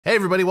Hey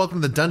everybody,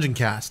 welcome to the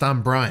Dungeoncast.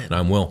 I'm Brian. And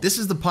I'm Will. This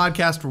is the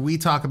podcast where we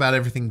talk about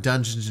everything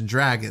Dungeons and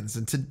Dragons,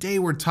 and today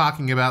we're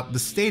talking about the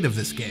state of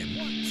this game.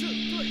 1, 2,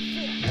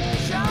 3, 4.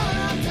 Shout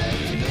out to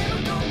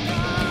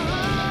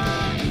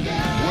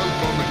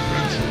Welcome,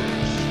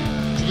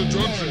 adventurers, to the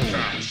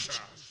Dungeoncast.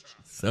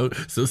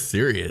 So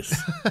serious.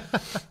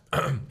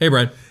 Hey,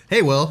 Brian.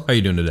 Hey Will. How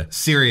you doing today?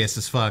 Serious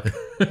as fuck.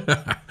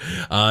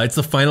 It's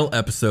the final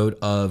episode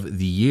of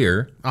the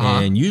year,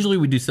 and usually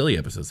we do silly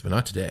episodes, but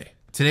not today.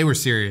 Today we're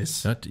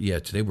serious.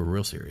 Today we're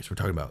real serious. We're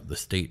talking about the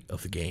state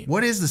of the game.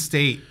 What is the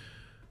state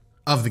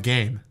of the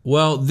game?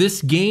 Well,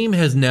 this game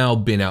has now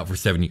been out for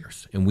 7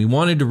 years, and we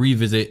wanted to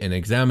revisit an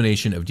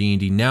examination of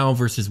D&D now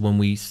versus when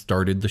we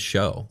started the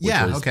show, which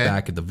was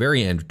back at the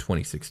very end of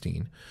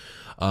 2016.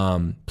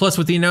 Plus,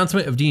 with the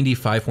announcement of D&D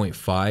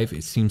 5.5,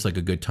 it seems like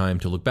a good time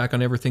to look back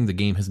on everything the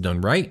game has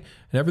done right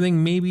and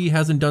everything maybe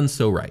hasn't done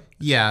so right.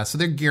 Yeah, so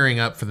they're gearing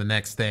up for the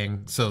next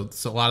thing. So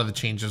a lot of the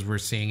changes we're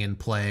seeing in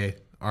play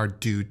are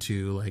due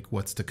to like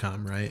what's to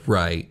come, right?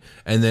 Right.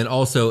 And then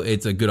also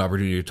it's a good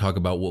opportunity to talk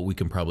about what we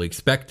can probably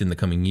expect in the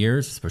coming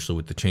years, especially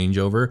with the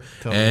changeover,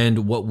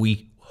 and what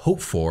we hope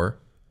for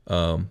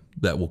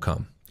that will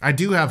come. I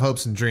do have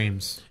hopes and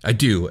dreams. I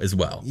do as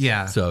well.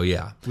 Yeah. So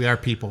yeah. We are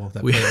people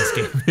that play this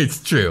game.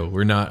 It's true.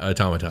 We're not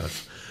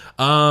automatons.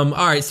 All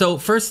right. So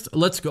first,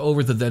 let's go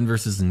over the then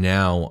versus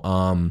now.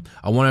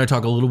 I want to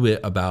talk a little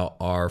bit about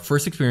our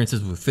first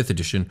experiences with 5th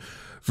edition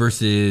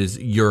versus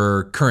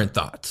your current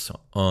thoughts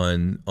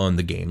on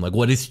the game. Like,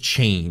 what has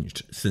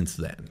changed since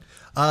then?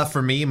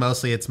 For me,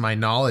 mostly it's my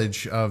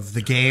knowledge of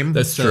the game.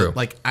 That's true.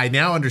 Like, I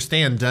now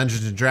understand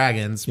Dungeons and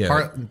Dragons,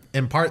 Yeah.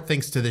 in part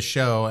thanks to this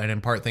show and in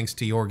part thanks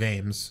to your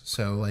games.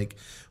 So, like,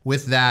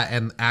 with that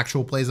and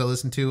actual plays I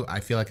listen to,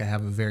 I feel like I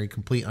have a very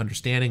complete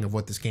understanding of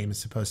what this game is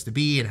supposed to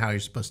be and how you're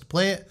supposed to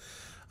play it.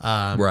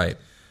 Right.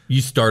 You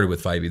started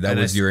with 5e. That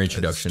was your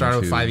introduction to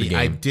with 5e. the game.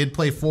 I did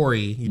play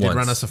 4e. You did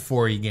run us a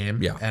 4e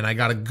game. Yeah. And I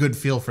got a good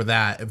feel for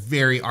that. A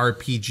very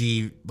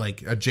RPG,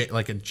 like a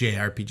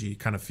JRPG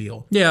kind of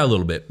feel. Yeah, a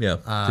little bit. Yeah,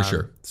 for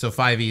sure. So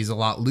 5e is a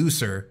lot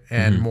looser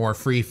and more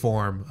free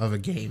form of a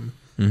game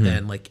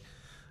than like,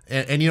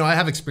 and you know, I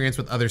have experience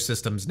with other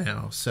systems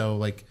now. So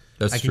like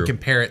That's I can true.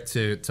 compare it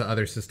to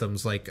other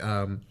systems like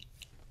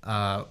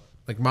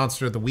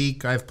Monster of the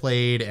Week I've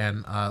played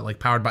and like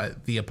Powered by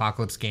the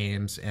Apocalypse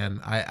games.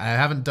 And I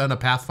haven't done a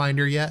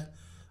Pathfinder yet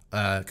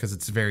because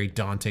it's very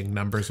daunting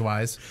numbers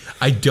wise.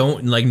 I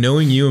don't, like,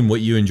 knowing you and what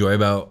you enjoy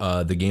about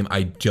the game,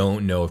 I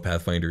don't know if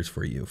Pathfinder is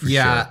for you, for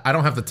sure. I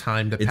don't have the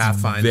time to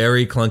Pathfind. It's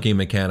very clunky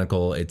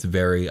mechanical. It's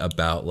very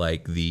about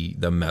like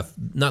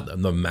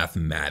not the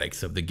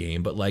mathematics of the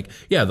game, but like,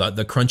 yeah,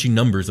 the crunchy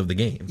numbers of the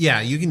game.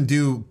 Yeah, you can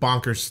do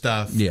bonkers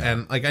stuff. Yeah.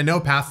 And like I know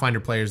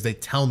Pathfinder players, they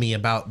tell me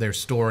about their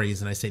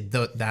stories and I say,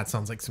 that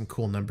sounds like some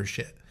cool number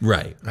shit.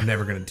 Right. I'm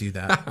never going to do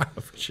that.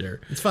 For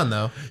sure. It's fun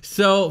though.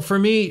 So for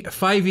me,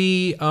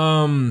 5e,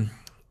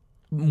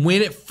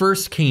 when it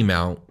first came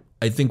out,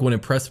 I think what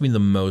impressed me the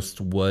most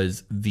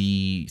was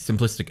the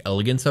simplistic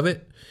elegance of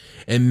it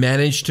and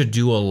managed to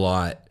do a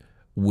lot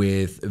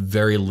with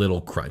very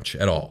little crunch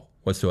at all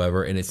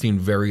whatsoever. And it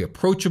seemed very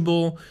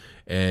approachable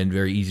and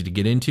very easy to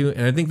get into.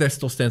 And I think that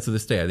still stands to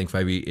this day. I think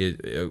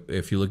 5e,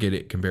 if you look at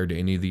it compared to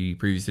any of the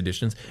previous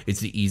editions, it's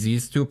the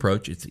easiest to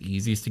approach. It's the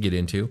easiest to get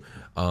into.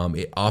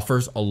 It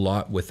offers a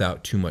lot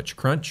without too much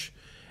crunch.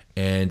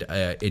 And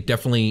it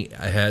definitely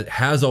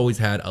has always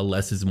had a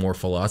less is more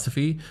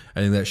philosophy. I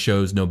think that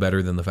shows no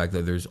better than the fact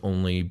that there's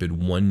only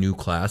been one new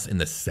class in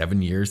the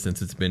 7 years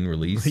since it's been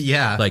released.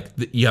 Yeah. Like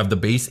you have the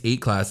base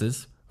 8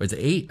 classes. Or is it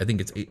 8? I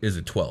think it's 8. Is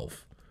it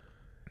 12?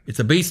 It's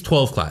a base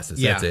 12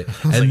 classes. Yeah. That's it. I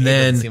was like, And it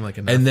then, doesn't seem like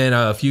enough. and then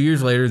a few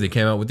years later, they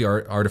came out with the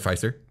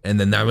Artificer, and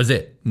then that was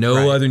it.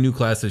 No other new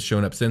classes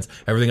shown up since.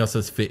 Everything else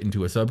has fit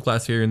into a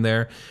subclass here and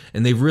there,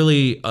 and they've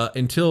really,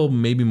 until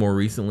maybe more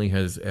recently,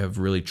 have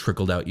really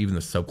trickled out even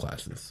the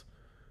subclasses,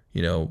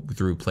 you know,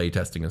 through play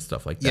testing and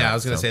stuff like that. Yeah, I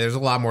was going to say there's a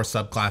lot more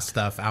subclass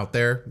stuff out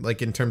there,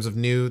 like in terms of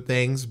new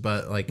things,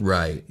 but like,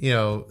 Right. you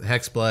know,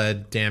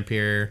 Hexblood,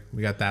 Dampier,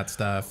 we got that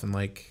stuff. And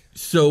like,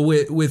 So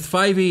with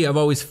 5e, I've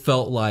always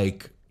felt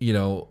like, you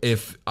know,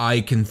 if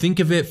I can think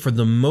of it, for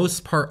the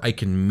most part, I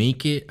can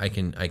make it. I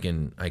can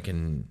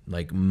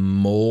like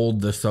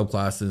mold the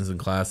subclasses and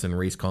class and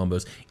race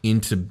combos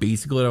into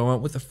basically what I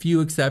want, with a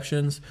few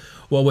exceptions.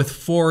 Well, with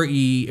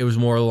 4e, it was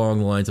more along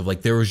the lines of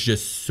like there was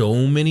just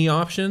so many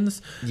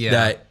options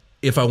that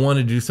if I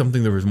wanted to do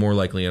something, there was more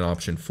likely an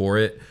option for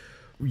it.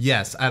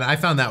 yes, and I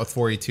found that with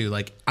 4E too.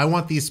 Like, I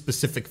want these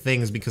specific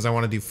things because I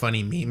want to do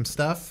funny meme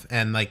stuff,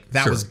 and like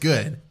that was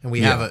good. And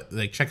we have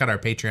check out our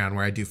Patreon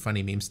where I do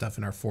funny meme stuff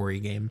in our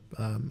 4E game.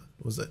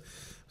 Was that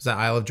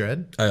Isle of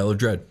Dread? Isle of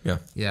Dread, yeah.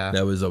 Yeah.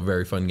 That was a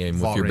very fun game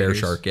Vault with your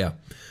Raiders. bear shark, yeah.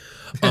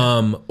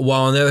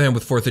 While on the other hand,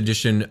 with 4th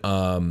edition,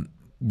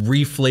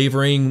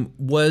 reflavoring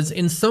was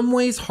in some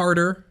ways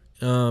harder,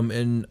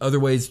 in other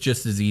ways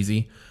just as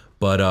easy,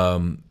 but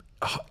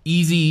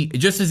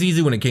just as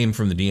easy when it came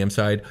from the DM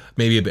side,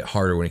 maybe a bit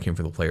harder when it came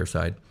from the player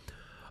side.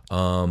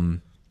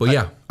 But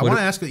yeah. I want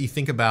to ask what you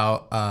think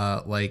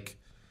about like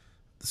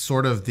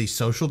sort of the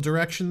social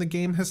direction the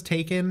game has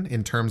taken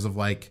in terms of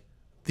like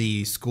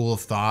the school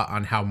of thought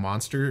on how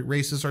monster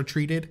races are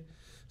treated.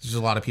 There's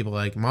a lot of people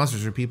like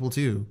monsters are people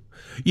too.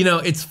 You know,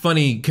 it's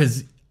funny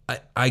because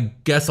I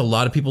guess a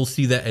lot of people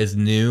see that as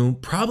new,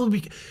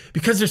 probably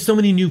because there's so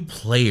many new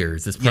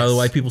players. That's probably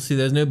why people see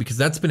that as new, because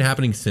that's been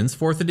happening since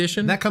 4th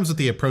edition. And that comes with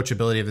the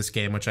approachability of this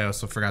game, which I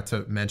also forgot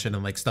to mention,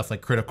 and like stuff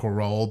like Critical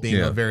Role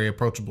being a very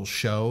approachable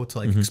show to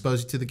like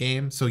expose you to the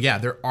game. So yeah,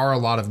 there are a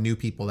lot of new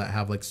people that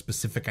have like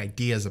specific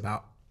ideas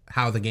about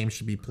how the game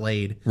should be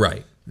played.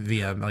 Right.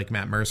 Via like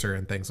Matt Mercer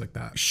and things like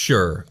that.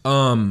 Sure.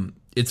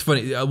 It's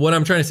funny. What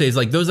I'm trying to say is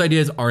like those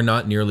ideas are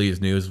not nearly as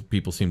new as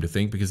people seem to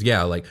think, because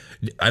like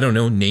I don't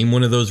know, name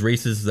one of those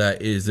races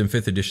that is in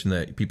 5th edition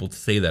that people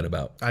say that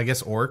about. I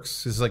guess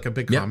orcs is like a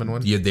big common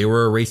one. Yeah, they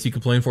were a race you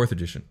could play in 4th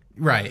edition.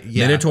 Right.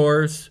 Yeah.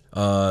 Minotaurs,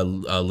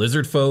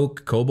 lizard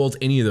folk, kobolds,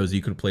 any of those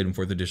you could have played in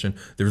 4th edition.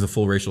 There was a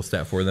full racial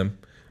stat for them.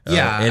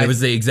 And it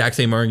was the exact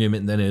same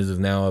argument then as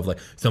now of like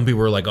some people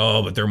were like,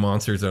 oh, but they're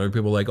monsters, and other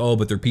people were like, oh,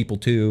 but they're people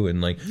too,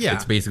 and like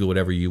it's basically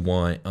whatever you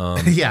want.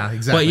 Yeah,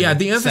 exactly. But yeah,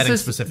 the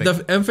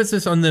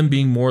emphasis on them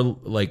being more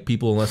like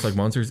people and less like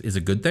monsters is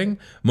a good thing.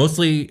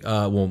 Mostly,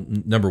 well,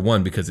 number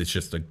one, because it's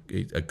just a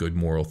good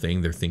moral thing.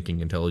 They're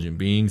thinking intelligent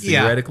beings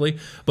theoretically.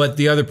 But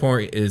the other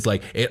point is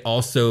like it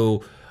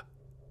also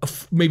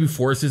maybe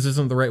forces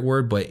isn't the right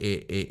word, but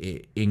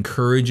it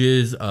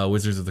encourages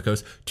Wizards of the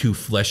Coast to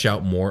flesh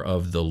out more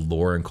of the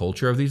lore and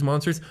culture of these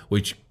monsters,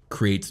 which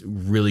creates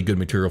really good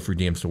material for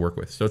DMs to work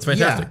with. So it's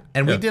fantastic. Yeah.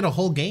 And we did a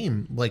whole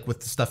game like with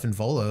the stuff in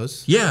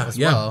Volos.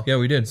 Well. Yeah,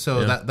 we did.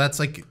 So that's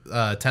like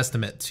a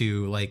testament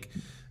to like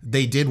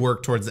they did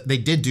work towards, they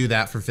did do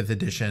that for 5th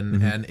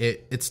edition, and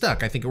it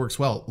stuck. I think it works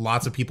well.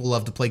 Lots of people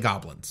love to play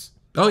goblins.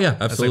 Oh yeah,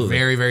 absolutely. That's a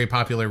very, very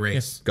popular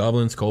race.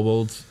 Goblins,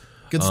 kobolds.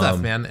 Good stuff,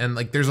 man. And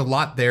like there's a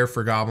lot there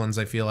for goblins,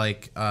 I feel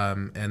like.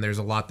 And there's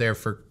a lot there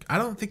for, I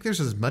don't think there's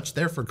as much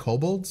there for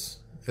kobolds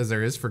as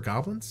there is for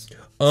goblins.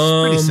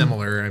 It's pretty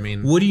similar. I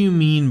mean, what do you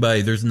mean by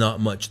there's not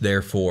much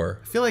there for?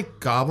 I feel like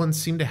goblins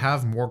seem to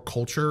have more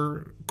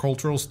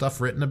cultural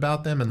stuff written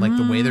about them and like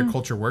the way their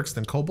culture works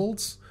than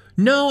kobolds.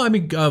 No, I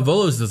mean,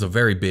 Volos does a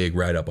very big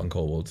write-up on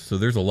kobolds, so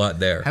there's a lot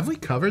there. Have we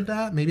covered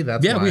that? Maybe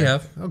that's why. We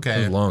have. Okay. It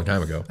was a long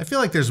time ago. I feel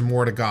like there's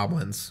more to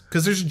goblins,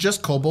 because there's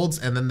just kobolds,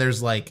 and then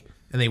there's like,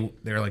 and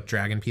they're like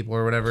dragon people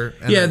or whatever.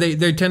 And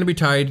they tend to be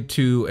tied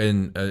to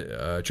and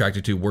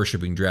attracted to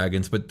worshiping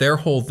dragons, but their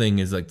whole thing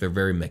is like they're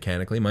very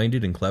mechanically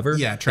minded and clever.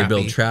 Yeah, they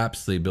build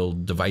traps, they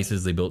build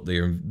devices, they build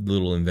their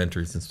little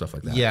inventors and stuff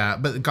like that. Yeah,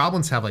 but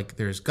goblins have like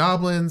there's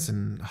goblins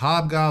and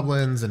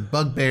hobgoblins and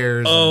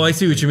bugbears. Oh, I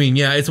see what you mean.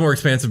 Yeah, it's more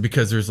expansive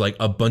because there's like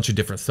a bunch of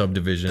different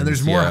subdivisions. And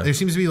there's more. There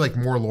seems to be like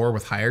more lore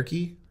with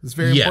hierarchy. It's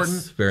very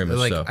important. Very much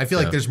like, so. I feel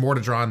like there's more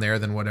to draw in there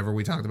than whatever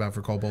we talked about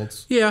for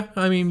kobolds. Yeah,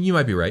 I mean, you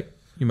might be right.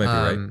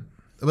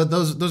 But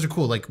those are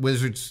cool. Like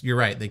Wizards, you're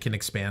right. They can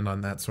expand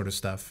on that sort of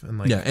stuff. And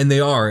like, and they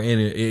are. And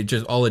it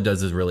just, all it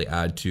does is really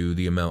add to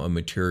the amount of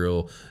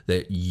material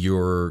that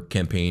your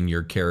campaign,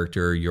 your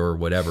character, your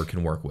whatever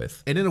can work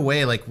with. And in a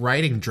way, like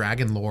writing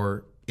dragon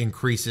lore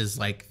increases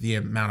like the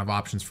amount of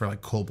options for like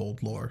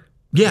kobold lore.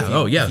 Yeah.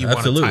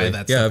 Absolutely.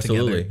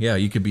 Together. Yeah.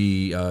 You could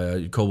be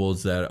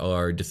kobolds that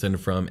are descended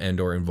from and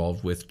or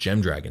involved with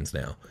gem dragons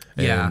now.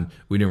 And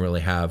we didn't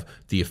really have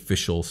the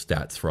official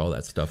stats for all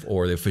that stuff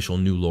or the official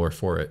new lore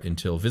for it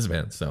until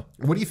Visband. So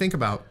what do you think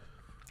about,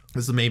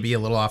 this is maybe a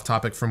little off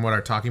topic from what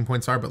our talking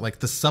points are, but like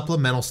the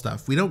supplemental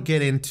stuff? We don't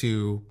get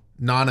into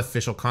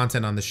non-official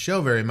content on the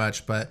show very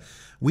much, but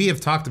we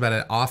have talked about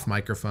it off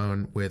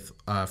microphone with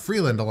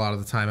Freeland a lot of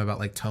the time about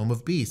like Tome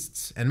of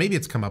Beasts, and maybe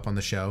it's come up on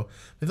the show.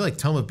 I feel like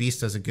Tome of Beasts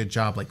does a good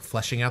job like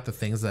fleshing out the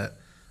things that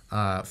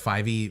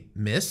 5e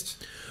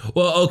missed.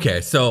 Well,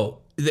 okay, so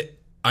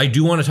I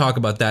do want to talk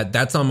about that.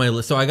 That's on my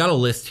list. So I got a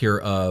list here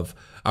of,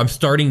 I'm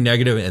starting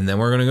negative and then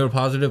we're going to go to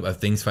positive of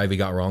things 5e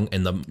got wrong.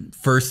 And the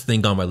first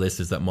thing on my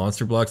list is that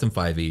monster blocks in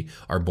 5e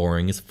are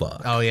boring as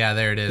fuck. Oh yeah,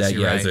 there it is.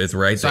 You're right. So it's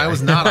right so there. I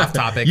was not off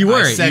topic. You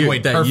weren't. I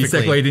segued perfectly. You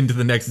segued into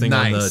the next thing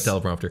on the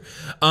teleprompter.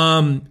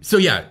 So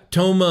yeah,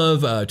 Tome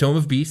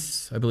of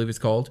Beasts, I believe it's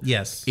called.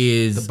 Yes.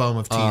 Is the Bome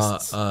of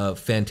Beasts. A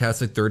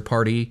fantastic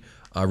third-party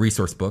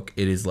resource book.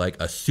 It is like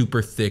a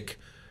super thick,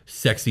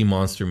 sexy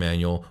monster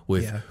manual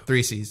with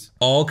 3 C's,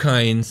 all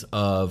kinds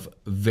of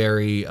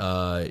very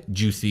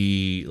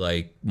juicy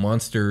like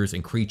monsters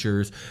and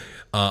creatures,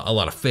 a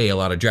lot of fae, a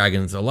lot of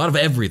dragons, a lot of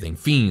everything,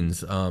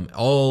 fiends,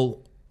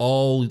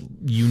 all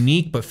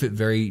unique but fit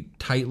very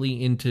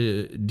tightly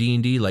into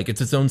D&D. Like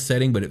it's its own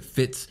setting, but it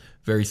fits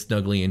very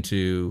snugly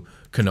into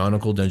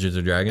canonical Dungeons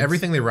and Dragons.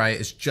 Everything they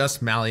write is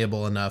just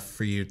malleable enough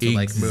for you to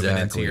like move it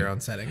into your own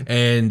setting.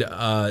 And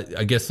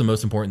I guess the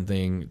most important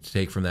thing to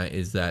take from that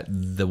is that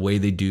the way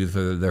they do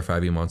their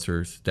 5e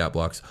monsters stat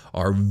blocks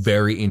are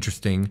very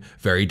interesting,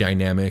 very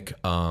dynamic,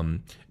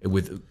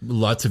 with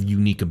lots of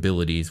unique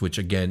abilities, which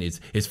again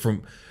is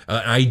from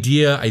an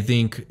idea I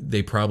think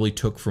they probably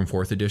took from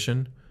 4th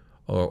edition.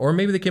 Or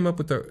maybe they came up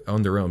with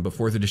on their own, but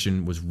 4th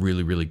edition was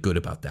really, really good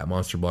about that.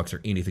 Monster blocks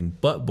are anything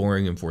but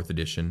boring in 4th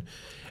edition.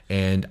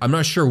 And I'm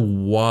not sure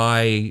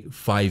why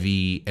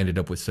 5e ended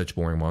up with such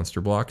boring monster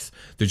blocks.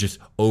 They're just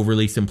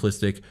overly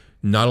simplistic,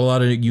 not a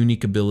lot of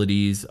unique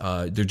abilities.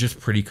 They're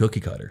just pretty cookie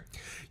cutter.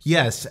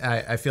 Yes,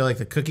 I feel like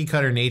the cookie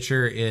cutter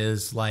nature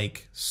is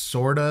like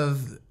sort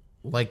of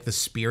like the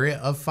spirit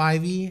of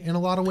 5e in a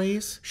lot of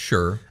ways.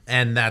 Sure.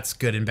 And that's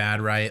good and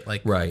bad, right?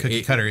 Like Right.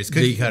 cookie cutter is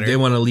cookie cutter. They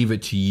want to leave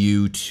it to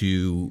you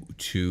to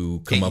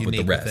come up with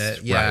the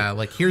rest. Yeah, right.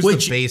 like here's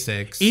Which the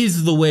basics.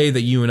 is the way that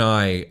you and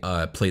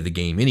I play the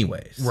game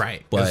anyways.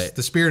 Right. But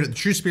the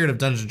true spirit of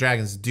Dungeons and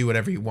Dragons is do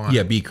whatever you want.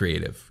 yeah, be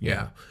creative.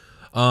 Yeah.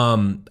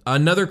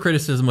 Another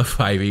criticism of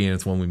 5e, and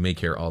it's one we make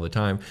here all the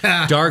time,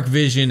 dark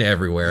vision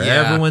everywhere.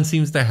 Yeah. Everyone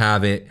seems to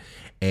have it,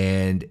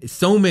 and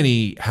so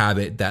many have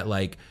it that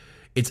like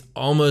it's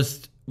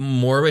almost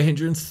more of a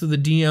hindrance to the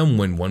DM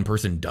when one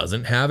person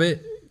doesn't have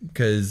it,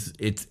 because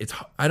it's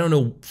I don't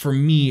know, for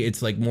me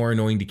it's like more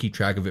annoying to keep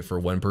track of it for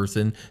one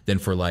person than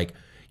for like,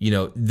 you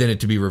know, than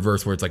it to be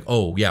reversed where it's like,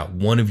 oh yeah,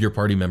 one of your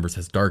party members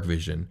has dark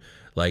vision,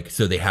 like,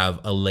 so they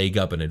have a leg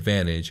up, an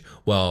advantage.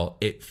 Well,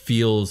 it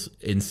feels,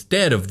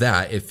 instead of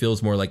that, it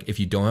feels more like if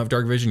you don't have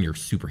dark vision, you're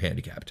super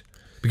handicapped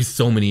because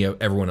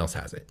everyone else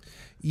has it.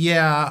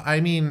 Yeah,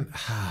 I mean,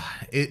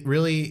 it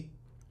really,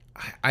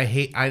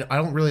 I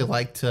don't really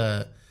like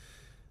to,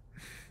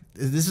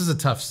 this is a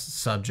tough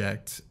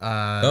subject.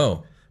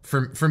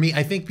 For me,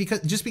 I think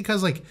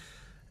because like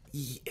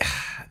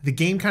the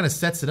game kind of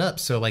sets it up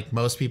so like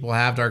most people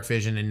have dark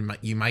vision and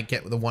you might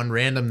get the one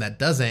random that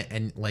doesn't,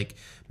 and like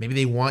maybe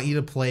they want you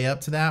to play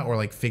up to that or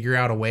like figure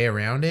out a way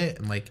around it,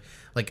 and like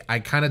I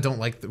kind of don't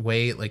like the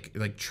way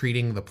like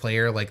treating the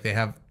player like they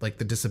have like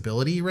the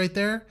disability right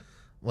there,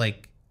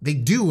 like they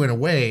do in a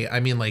way. I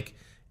mean, like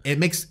it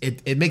makes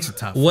it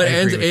tough.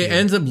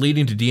 Ends up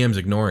leading to DMs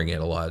ignoring it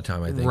a lot of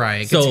time, I think.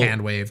 Right, it gets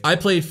hand waved. I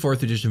played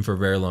 4th edition for a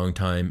very long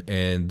time,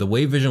 and the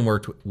way vision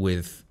worked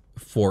with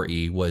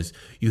 4E was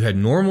you had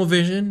normal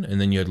vision, and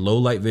then you had low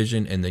light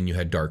vision, and then you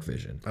had dark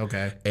vision.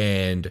 Okay.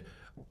 And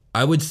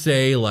I would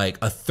say like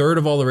a third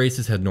of all the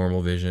races had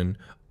normal vision,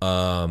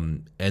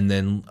 and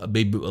then a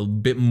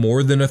bit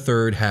more than a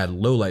third had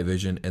low light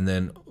vision, and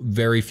then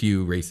very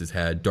few races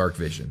had dark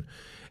vision.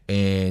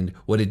 And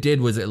what it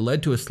did was it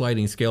led to a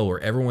sliding scale where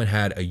everyone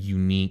had a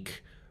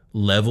unique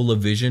level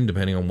of vision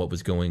depending on what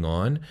was going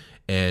on.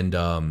 And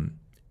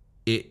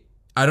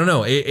I don't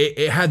know,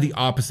 it had the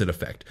opposite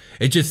effect.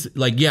 It just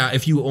like, yeah,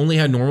 if you only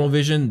had normal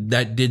vision,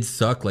 that did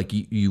suck. Like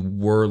you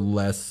were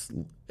less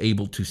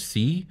able to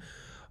see,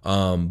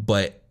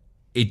 but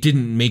it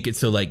didn't make it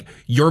so like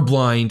you're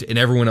blind and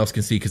everyone else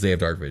can see because they have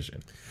dark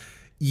vision.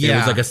 Yeah. It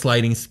was like a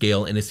sliding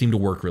scale, and it seemed to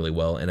work really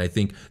well. And I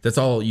think that's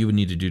all you would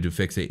need to do to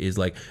fix it is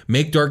like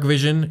make dark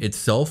vision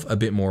itself a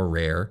bit more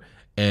rare,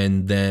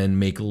 and then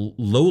make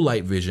low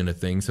light vision a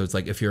thing. So it's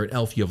like if you're an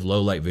elf, you have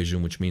low light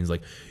vision, which means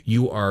like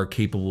you are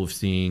capable of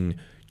seeing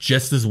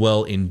just as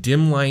well in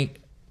dim light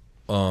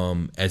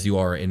as you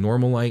are in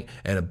normal light,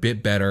 and a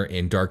bit better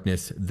in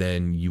darkness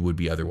than you would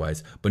be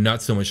otherwise. But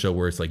not so much so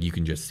where it's like you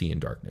can just see in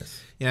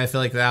darkness. Yeah, I feel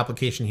like the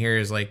application here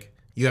is like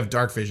you have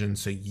dark vision,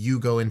 so you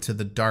go into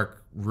the dark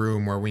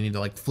room where we need to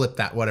like flip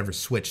that whatever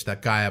switch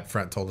that guy up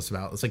front told us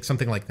about. It's like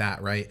something like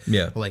that, right?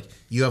 Yeah. But like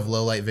you have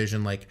low light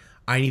vision, like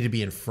I need to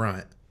be in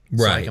front.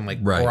 Right. So I can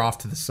like pour off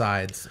to the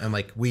sides, and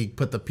like we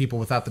put the people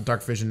without the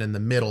dark vision in the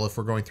middle if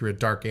we're going through a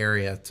dark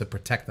area to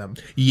protect them.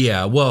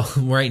 Yeah, well,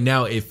 right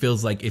now it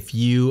feels like if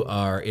you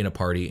are in a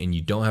party and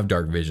you don't have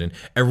dark vision,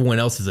 everyone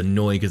else is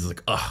annoyed because it's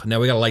like, oh,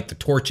 now we gotta light the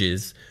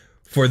torches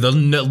for the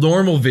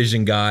normal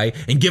vision guy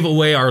and give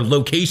away our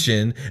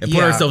location and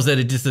put ourselves at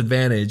a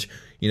disadvantage,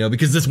 you know,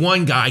 because this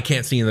one guy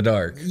can't see in the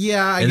dark.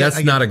 Yeah,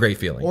 that's not a great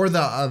feeling. Or the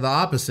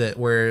opposite,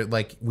 where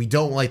like we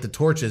don't light the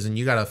torches and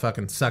you gotta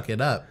fucking suck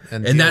it up,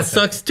 and that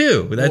sucks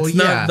too. That's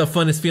not the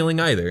funnest feeling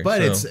either.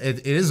 But so.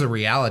 it is a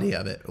reality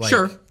of it. Like,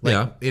 sure. Like,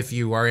 yeah. If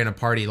you are in a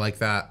party like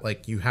that,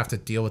 like you have to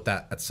deal with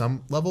that at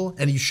some level,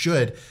 and you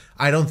should.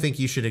 I don't think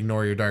you should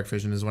ignore your dark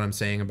vision. Is what I'm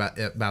saying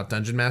about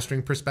dungeon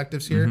mastering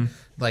perspectives here. Mm-hmm.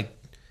 Like,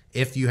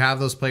 if you have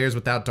those players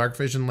without dark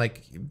vision,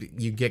 like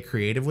you get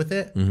creative with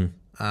it. Mm-hmm.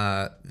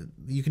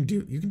 You can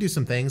do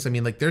some things. I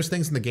mean, like there's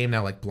things in the game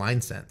now like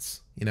blind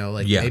sense. You know,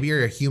 like maybe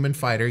you're a human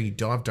fighter, you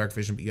don't have dark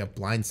vision, but you have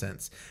blind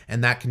sense,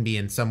 and that can be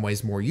in some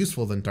ways more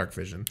useful than dark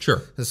vision.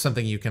 Sure, that's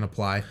something you can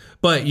apply.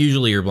 But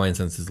usually your blind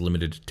sense is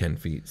limited to 10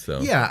 feet.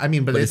 So yeah, I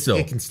mean, but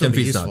it can still 10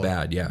 be feet's useful. not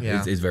bad.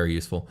 Yeah. It's very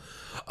useful.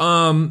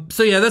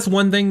 So yeah, that's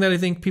one thing that I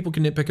think people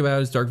can nitpick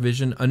about is dark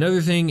vision.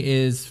 Another thing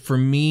is, for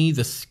me,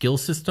 the skill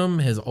system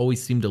has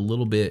always seemed a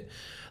little bit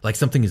like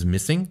something is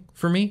missing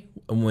for me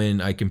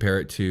when I compare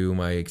it to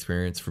my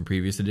experience from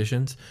previous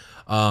editions.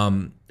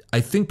 I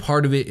think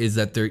part of it is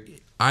that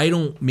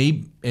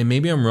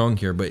maybe I'm wrong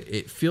here, but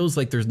it feels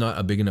like there's not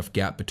a big enough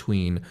gap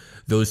between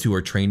those who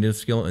are trained in a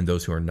skill and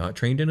those who are not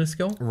trained in a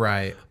skill.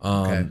 Right.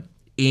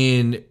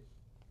 And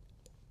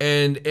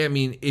I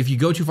mean, if you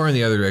go too far in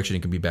the other direction,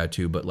 it can be bad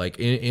too. But like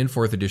in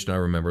 4th edition, I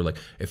remember like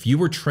if you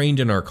were trained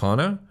in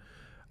Arcana,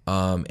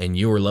 and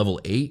you were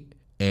level 8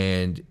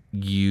 and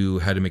you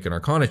had to make an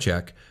Arcana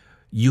check,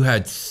 you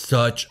had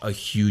such a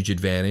huge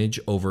advantage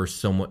over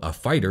a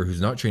fighter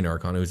who's not trained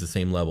Arcana, who's the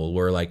same level,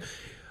 where like,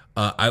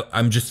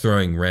 I'm just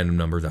throwing random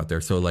numbers out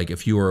there. So like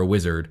if you were a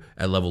wizard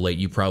at level 8,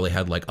 you probably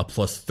had like a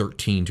plus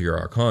 13 to your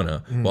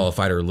Arcana, while a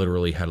fighter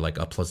literally had like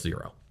a plus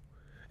 0.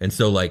 And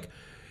so like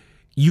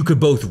you could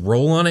both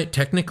roll on it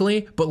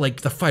technically, but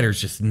like the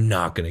fighter's just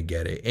not going to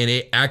get it. And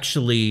it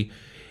actually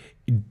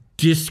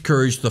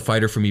discouraged the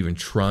fighter from even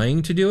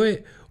trying to do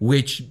it,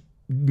 which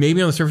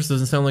maybe on the surface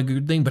doesn't sound like a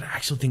good thing, but I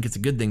actually think it's a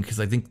good thing, because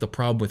I think the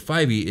problem with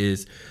 5e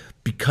is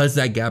because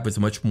that gap is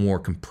much more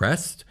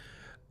compressed,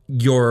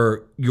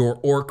 your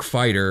orc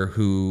fighter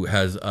who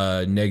has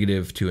a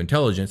negative to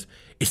intelligence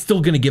is still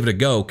going to give it a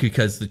go,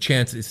 because the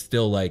chance is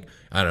still like,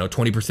 I don't know,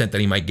 20%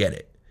 that he might get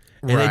it.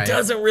 And it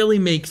doesn't really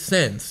make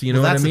sense. You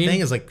know what I mean? That's the thing,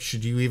 is like,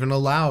 should you even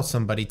allow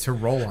somebody to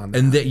roll on that?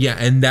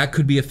 And that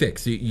could be a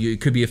fix.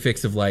 It could be a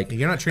fix of like,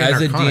 you're not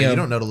trained in Arcana, you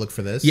don't know to look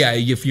for this. Yeah,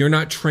 if you're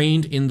not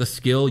trained in the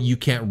skill, you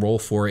can't roll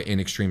for it in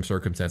extreme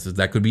circumstances.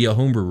 That could be a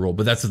homebrew rule,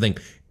 but that's the thing,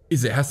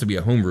 is it has to be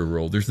a homebrew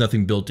rule. There's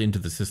nothing built into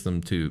the system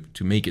to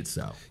make it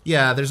so.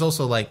 Yeah, there's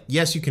also like,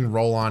 yes, you can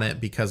roll on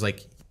it because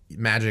like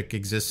magic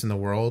exists in the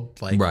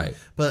world, like, right?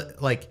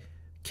 But like,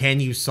 can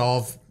you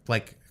solve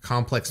like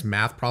complex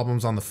math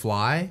problems on the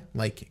fly?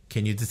 Like,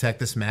 can you detect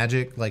this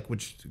magic, like,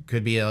 which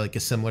could be like a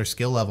similar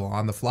skill level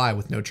on the fly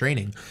with no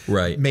training?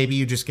 Right. Maybe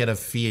you just get a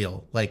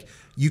feel. Like,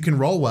 you can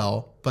roll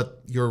well,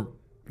 but your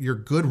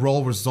good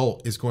roll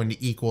result is going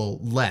to equal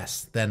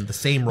less than the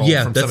same roll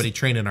from somebody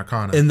trained in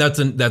Arcana. And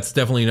that's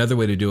definitely another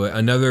way to do it.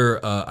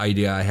 Another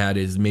idea I had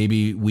is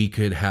maybe we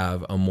could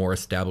have a more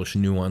established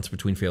nuance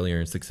between failure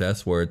and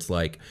success, where it's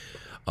like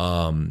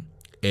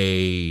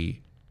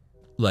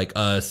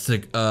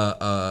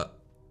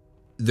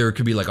there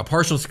could be like a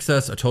partial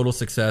success, a total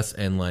success,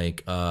 and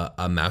like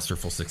a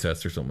masterful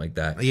success or something like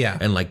that. Yeah.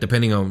 And like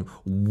depending on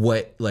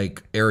what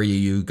like area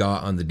you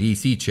got on the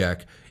DC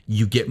check,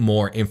 you get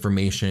more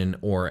information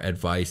or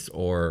advice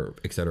or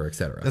et cetera, et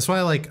cetera. That's why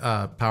I like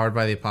Powered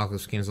by the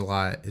Apocalypse games a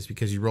lot, is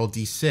because you roll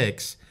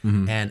D6,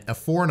 and a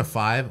 4 and a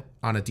 5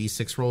 on a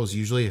D6 roll is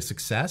usually a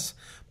success,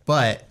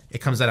 but it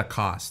comes at a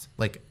cost.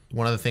 Like,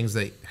 one of the things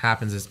that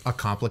happens is a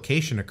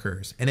complication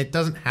occurs, and it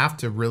doesn't have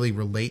to really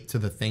relate to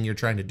the thing you're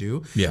trying to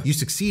do. Yeah. You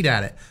succeed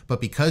at it,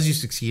 but because you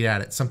succeed at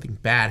it, something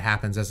bad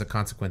happens as a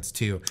consequence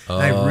too. And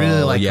I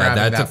really like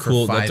grabbing that for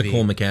 5e. That's a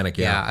cool mechanic.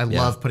 Yeah, I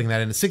love putting that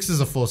in. 6 is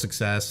a full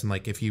success, and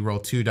like if you roll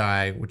 2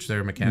 die, which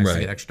their mechanics to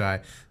get extra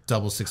die,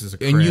 double 6 is a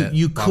crit. And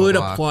you could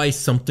blah, blah. apply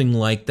something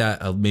like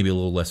that, maybe a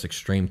little less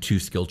extreme, 2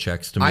 skill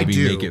checks to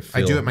maybe make it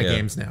feel. I do at my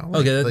games now.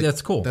 Like, okay,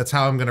 that's cool. That's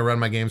how I'm going to run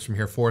my games from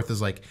here forth,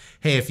 is like,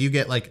 hey, if you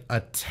get like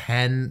a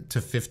 10 to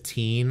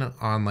 15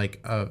 on like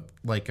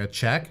a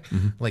check,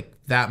 like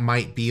that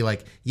might be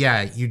like,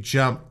 yeah, you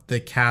jump the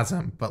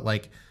chasm, but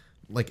like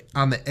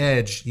on the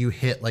edge, you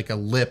hit like a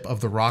lip of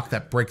the rock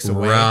that breaks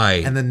away.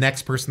 Right. And the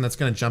next person that's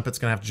going to jump, it's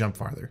going to have to jump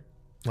farther.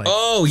 Like,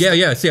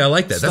 yeah. See, I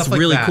like that. That's like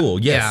really that. cool.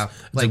 Yes.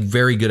 Yeah, like, it's a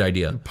very good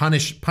idea.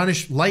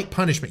 Light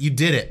punishment. You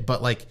did it,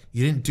 but like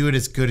you didn't do it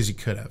as good as you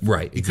could have.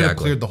 Right. You could have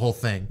cleared the whole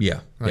thing.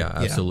 Yeah.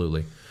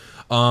 Absolutely.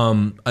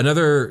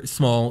 Another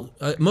small,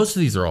 most of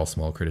these are all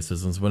small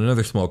criticisms, but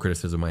another small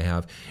criticism I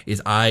have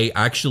is I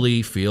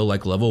actually feel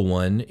like level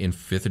 1 in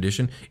 5th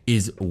edition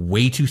is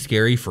way too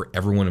scary for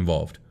everyone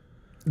involved.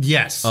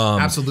 Yes,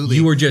 absolutely.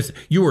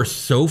 You were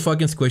so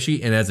fucking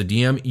squishy, and as a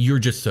DM, you're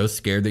just so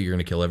scared that you're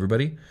going to kill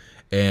everybody.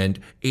 And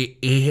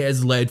it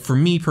has led, for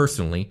me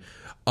personally,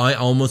 I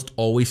almost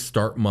always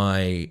start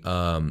my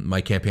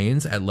my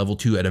campaigns at level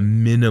 2 at a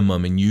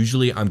minimum, and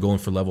usually I'm going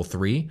for level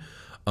 3.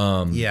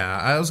 Yeah,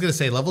 I was gonna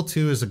say level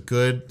 2 is a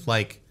good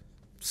like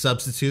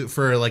substitute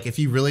for like if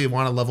you really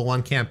want a level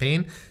 1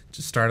 campaign,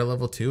 just start at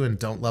level 2 and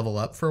don't level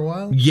up for a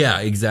while. Yeah,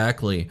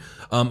 exactly.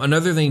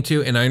 Another thing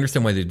too, and I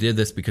understand why they did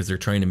this, because they're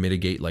trying to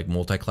mitigate like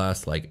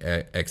multi-class like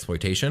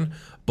exploitation,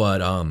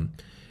 but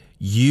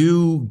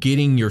you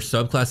getting your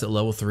subclass at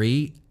level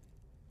 3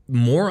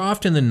 more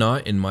often than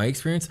not, in my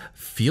experience,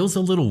 feels a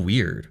little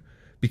weird,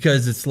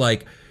 because it's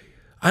like,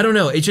 I don't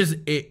know,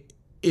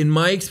 in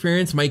my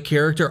experience, my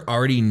character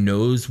already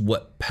knows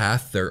what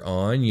path they're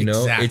on, you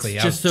know? Exactly.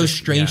 It's just so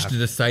strange to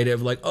decide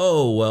of like,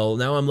 oh, well,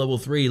 now I'm level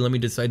 3, let me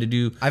decide to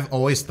do... I've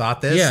always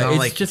thought this. Yeah, it's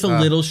like, just a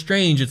little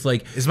strange. It's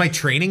like... Is my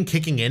training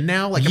kicking in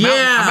now? Like, I'm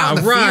out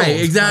in the field.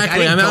 Exactly.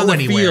 Like, I'm out in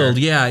the field.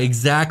 Yeah,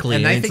 exactly.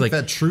 And I think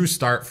the true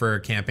start for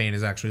a campaign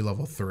is actually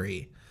level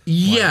 3.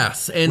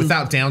 Yes, and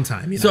without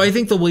downtime. You know? So I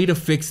think the way to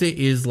fix it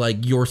is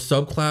like your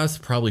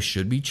subclass probably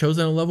should be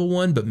chosen at level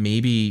 1, but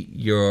maybe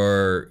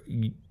your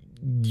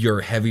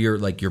heavier,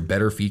 like your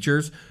better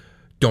features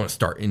don't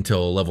start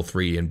until level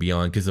 3 and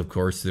beyond, because of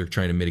course they're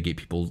trying to mitigate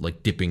people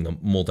like dipping the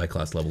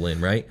multi-class level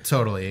in, right?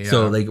 Totally. Yeah.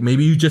 So like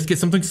maybe you just get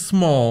something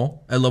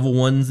small at level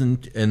 1s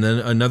and then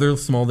another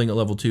small thing at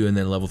level 2, and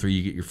then level 3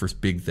 you get your first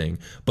big thing.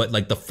 But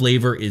like the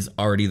flavor is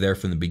already there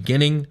from the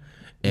beginning.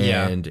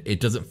 And it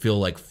doesn't feel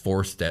like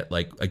forced at,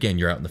 like, again,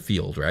 you're out in the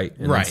field, right?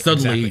 And right.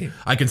 Suddenly, exactly.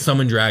 I can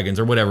summon dragons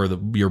or whatever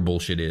your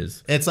bullshit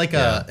is. It's like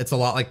it's a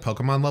lot like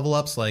Pokemon level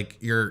ups. Like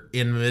you're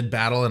in mid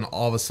battle, and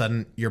all of a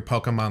sudden your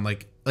Pokemon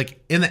like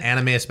like in the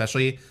anime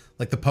especially,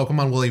 like the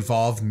Pokemon will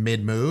evolve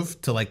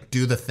mid-move to like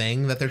do the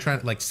thing that they're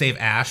trying to like save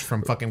Ash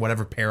from fucking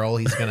whatever peril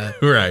he's gonna.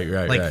 Right.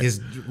 Like his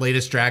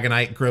latest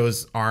Dragonite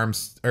grows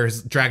arms, or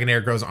his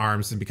Dragonair grows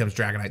arms and becomes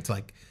Dragonite to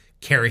like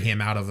carry him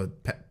out of a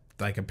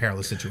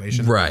perilous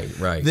situation. Right.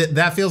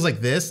 That feels like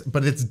this,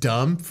 but it's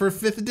dumb for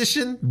 5th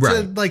edition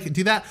to like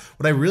do that.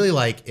 What I really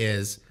like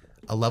is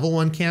a level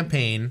 1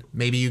 campaign.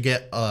 Maybe you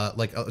get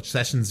like a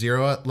session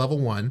 0 at level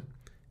 1.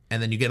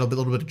 And then you get a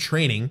little bit of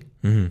training,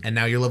 and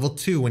now you're level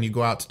 2 when you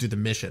go out to do the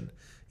mission.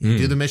 You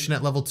do the mission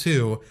at level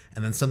 2,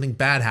 and then something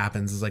bad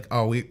happens. It's like,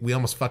 oh, we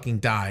almost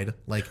fucking died.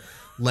 Like,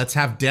 let's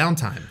have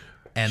downtime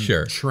and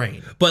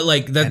train. But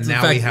like that's and the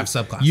now fact we have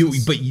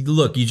subclasses.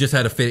 Look, you just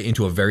had to fit it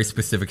into a very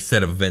specific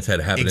set of events that had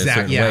to happen in a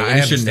certain way. And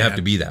it shouldn't have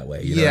to be that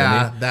way. You know what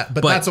I mean?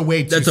 But that's a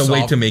way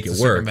to make it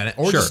work.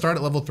 Or just start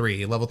at level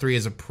 3. Level 3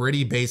 is a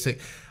pretty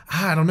basic.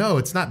 I don't know.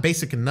 It's not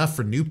basic enough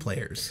for new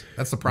players.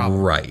 That's the problem.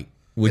 Right.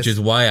 Which is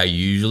why I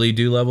usually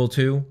do level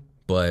 2,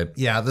 but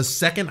yeah, the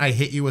second I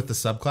hit you with the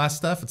subclass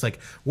stuff, it's like,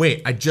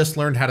 wait, I just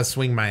learned how to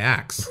swing my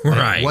axe. Like,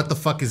 right? What the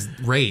fuck is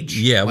rage?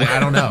 Yeah, like,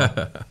 I don't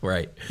know.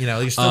 Right? You know,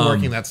 you're still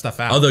working that stuff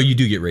out. Although you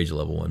do get rage at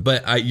level 1,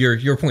 but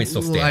your point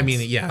still stands. I mean,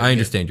 yeah, I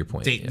understand your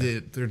point.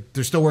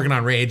 They're still working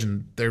on rage,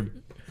 and they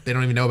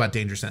don't even know about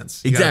danger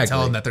sense. You gotta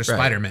tell them that they're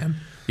Spider-Man.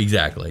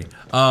 Exactly.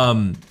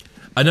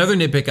 Another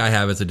nitpick I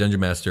have as a dungeon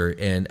master,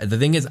 and the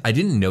thing is, I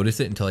didn't notice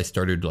it until I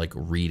started like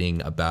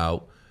reading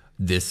about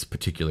this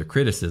particular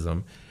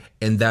criticism,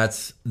 and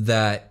that's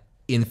that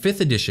in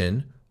 5th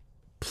edition,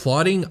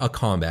 plotting a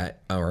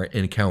combat or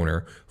an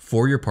encounter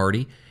for your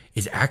party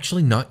is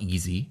actually not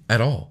easy at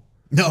all.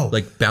 No.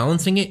 Like,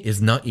 balancing it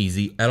is not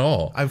easy at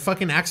all. I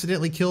fucking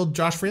accidentally killed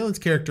Josh Freeland's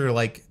character,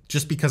 like,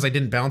 just because I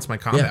didn't balance my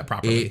combat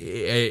properly.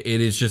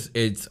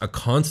 It's a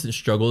constant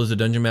struggle as a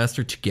dungeon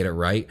master to get it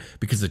right,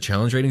 because the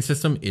challenge rating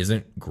system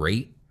isn't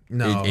great.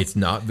 No, it's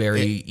not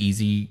very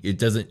easy.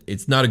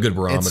 It's not a good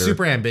barometer. It's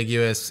super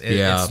ambiguous.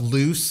 It's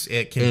loose.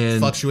 It can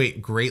fluctuate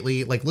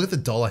greatly. Like, look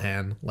at the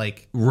Dullahan.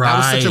 Like, that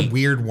was such a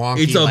weird,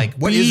 wonky, like,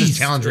 what is this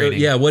challenge rating?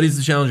 Yeah, what is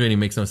the challenge rating?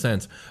 Makes no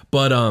sense.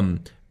 But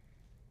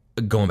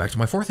going back to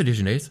my 4th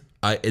edition days,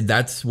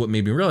 that's what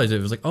made me realize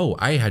it was like, oh,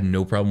 I had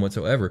no problem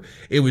whatsoever.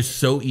 It was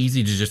so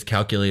easy to just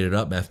calculate it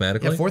up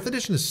mathematically. Yeah, 4th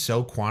edition is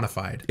so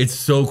quantified. It's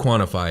so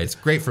quantified. It's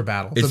great for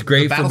battle. It's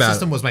great for battle. The battle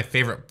system was my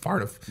favorite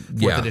part of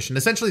 4th edition.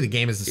 Essentially, the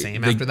game is the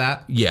same after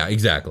that. Yeah,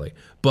 exactly.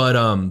 But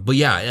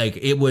yeah, like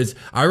it was.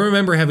 I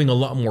remember having a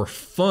lot more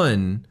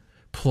fun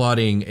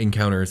plotting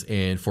encounters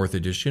in 4th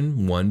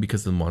edition. 1,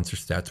 because the monster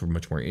stats were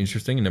much more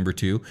interesting, and number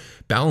 2,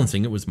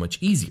 balancing it was much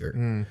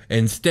easier.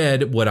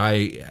 Instead, what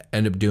I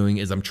end up doing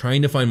is I'm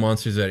trying to find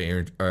monsters that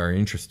are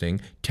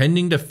interesting,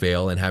 tending to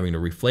fail and having to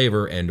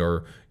reflavor and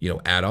or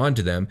add on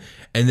to them,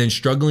 and then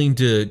struggling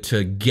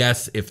to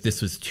guess if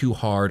this was too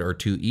hard or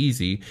too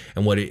easy.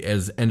 And what it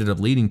has ended up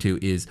leading to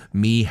is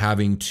me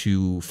having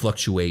to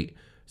fluctuate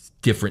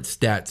different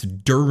stats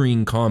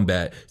during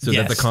combat so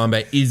that the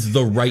combat is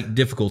the right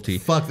difficulty.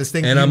 Fuck this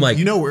thing. And I'm like,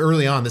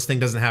 early on this thing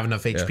doesn't have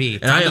enough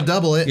HP. And I to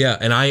double it. Yeah,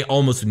 and I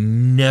almost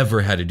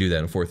never had to do that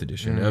in 4th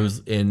edition.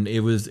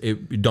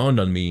 It dawned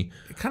on me.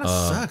 It kind of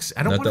sucks.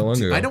 I don't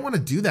want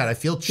to do that. I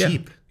feel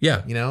cheap.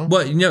 Yeah.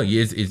 Well,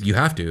 you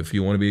have to if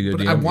you want to be a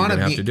good DM. You're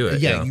gonna have to do it.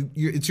 Yeah,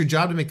 it's your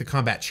job to make the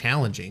combat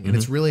challenging, and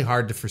it's really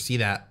hard to foresee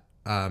that.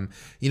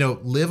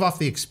 Live off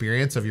the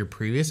experience of your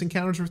previous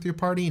encounters with your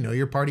party, know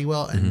your party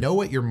well, and know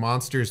what your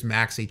monster's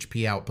max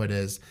HP output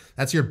is.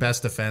 That's your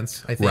best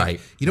defense, I think. Right.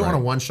 You don't want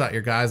to one-shot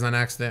your guys on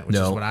accident, which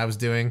is what I was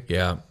doing.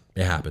 Yeah,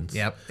 it happens.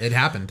 Yep, it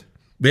happened.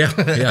 Yeah,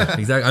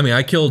 exactly. I mean,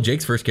 I killed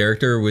Jake's first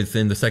character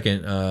within the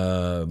second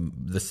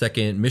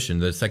mission,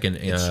 the second.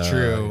 It's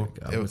true.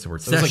 What's the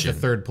word? It was like the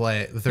third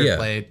play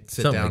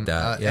sit something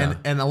down. like that.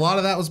 And a lot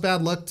of that was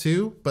bad luck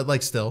too, but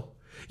like still.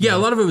 Yeah, a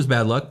lot of it was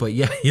bad luck, but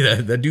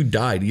that dude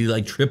died. He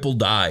like triple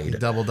died. He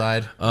double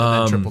died,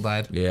 and then triple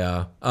died.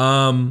 Yeah.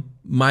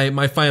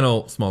 My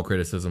final small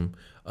criticism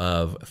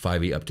of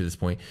 5e up to this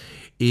point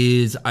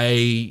is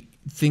I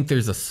think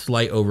there's a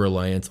slight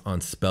over-reliance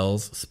on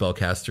spells,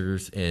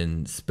 spellcasters,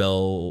 and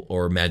spell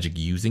or magic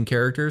using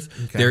characters.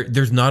 Okay.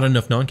 There's not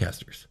enough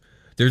non-casters.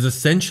 There's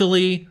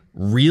essentially,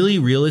 really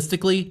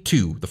realistically,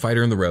 2, the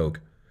fighter and the rogue.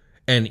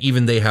 And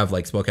even they have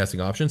like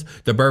spellcasting options.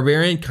 The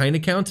barbarian kind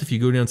of counts if you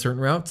go down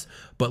certain routes,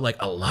 but like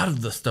a lot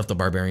of the stuff the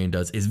barbarian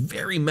does is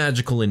very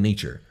magical in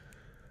nature.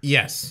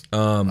 Yes.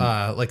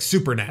 Like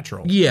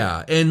supernatural.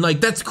 Yeah, and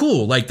like that's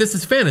cool. Like this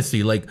is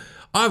fantasy. Like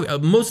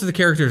most of the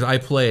characters I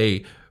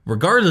play,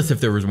 regardless if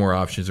there was more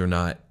options or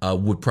not,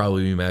 would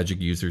probably be magic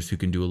users who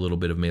can do a little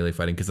bit of melee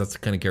fighting, because that's the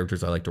kind of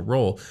characters I like to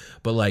roll.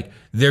 But like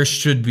there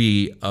should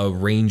be a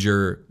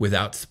ranger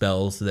without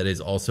spells that is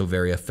also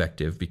very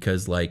effective,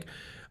 because like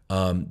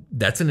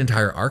that's an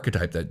entire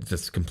archetype that's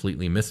just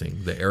completely missing.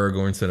 The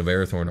Aragorn son of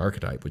Arathorn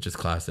archetype, which is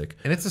classic.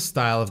 And it's a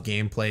style of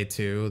gameplay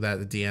too that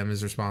the DM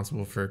is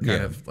responsible for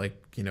kind of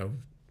like,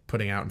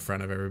 putting out in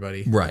front of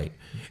everybody. Right.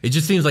 It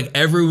just seems like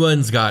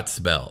everyone's got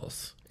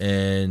spells.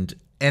 And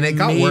it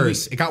got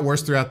worse. It got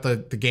worse throughout the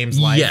game's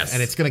life. Yes.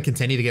 And it's going to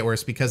continue to get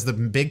worse, because the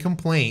big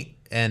complaint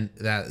and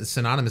that is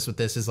synonymous with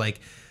this is like,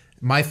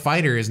 my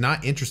fighter is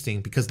not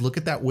interesting because look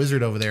at that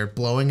wizard over there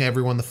blowing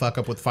everyone the fuck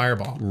up with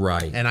fireball.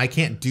 Right. And I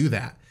can't do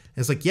that. And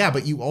it's like, yeah,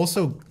 but you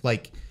also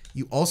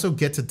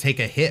get to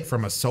take a hit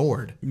from a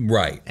sword.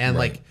 Right. And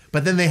like,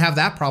 but then they have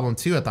that problem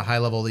too at the high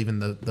level. Even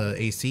the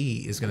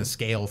AC is going to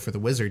scale for the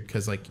wizard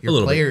because like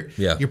your player,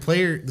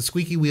 the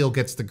squeaky wheel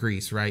gets the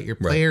grease, right? Your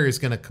player is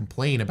going to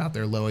complain about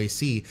their low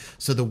AC.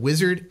 So the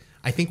wizard,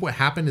 I think what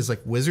happened is like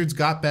wizards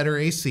got better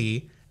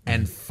AC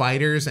and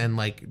fighters and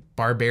like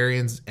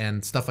barbarians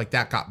and stuff like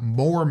that got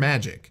more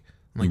magic.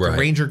 Like the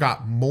ranger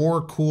got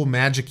more cool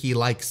magic-y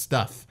like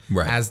stuff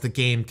as the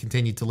game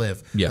continued to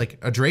live. Yeah. Like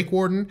a Drake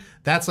Warden,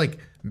 that's like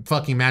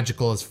fucking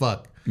magical as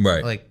fuck.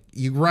 Right. Like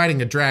you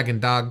riding a dragon,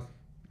 dog.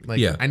 Like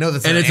I know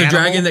that's and it's animal.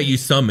 a dragon that you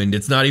summoned.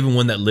 It's not even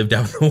one that lived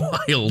out in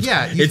the wild.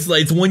 Yeah,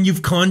 it's one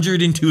you've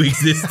conjured into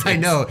existence. I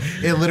know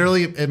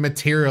it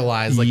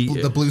materialized like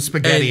the blue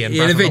spaghetti. And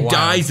if it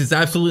dies, it's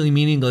absolutely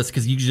meaningless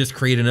because you just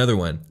create another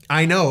one.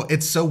 I know,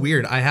 it's so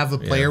weird. I have a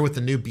player with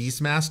the new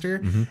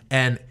Beastmaster,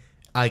 and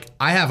like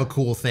I have a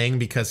cool thing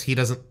because he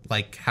doesn't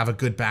like have a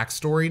good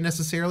backstory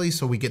necessarily,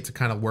 so we get to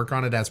kind of work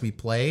on it as we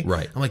play.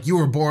 Right. I'm like, you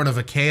were born of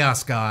a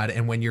chaos god,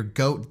 and when your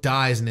goat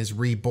dies and is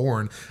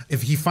reborn,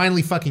 if he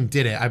finally fucking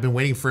did it, I've been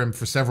waiting for him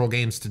for several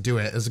games to do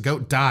it. As a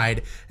goat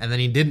died, and then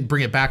he didn't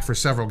bring it back for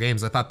several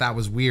games. I thought that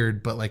was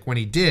weird, but like when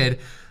he did,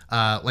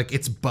 like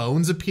its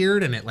bones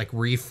appeared and it like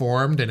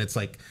reformed and its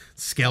like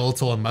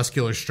skeletal and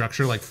muscular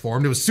structure like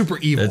formed. It was super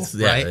evil,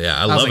 right?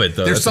 Yeah, I love it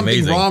though. There's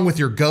something wrong with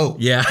your goat.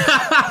 Yeah.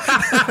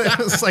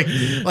 It's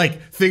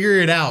like figure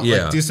it out.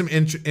 Yeah. Like do some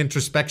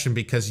introspection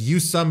because you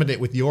summoned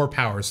it with your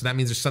power. So that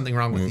means there's something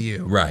wrong with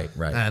you. Right.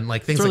 And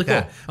like things really like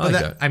that. But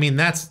that. I mean,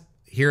 that's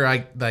here.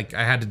 I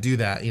had to do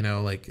that, you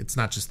know, like it's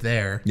not just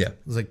there. Yeah.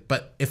 It's like,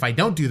 but if I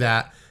don't do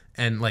that,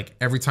 and like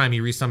every time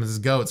he resummons his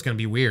goat, it's going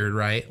to be weird,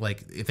 right?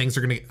 Like things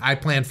are going to, I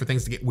plan for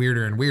things to get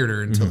weirder and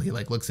weirder until he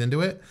like looks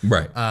into it.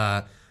 Right.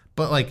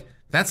 But like,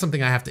 that's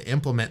something I have to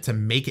implement to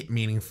make it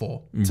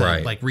meaningful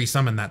to like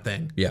resummon that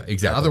thing. Yeah,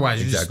 exactly.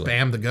 Otherwise you just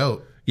spam the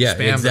goat. Yeah,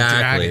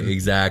 spam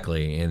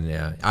exactly. And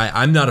yeah,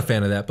 I'm not a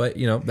fan of that, but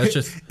you know, that's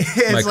just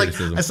my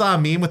criticism. I saw a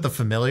meme with the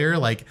familiar,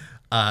 like,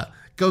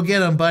 go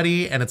get him,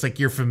 buddy. And it's like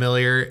your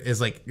familiar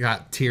is like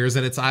got tears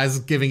in its eyes,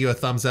 giving you a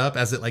thumbs up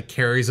as it like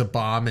carries a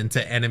bomb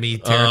into enemy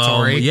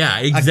territory. Yeah,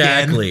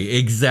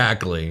 exactly.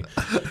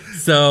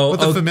 So with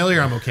the familiar,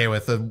 I'm okay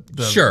with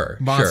the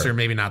monster.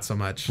 Maybe not so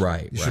much.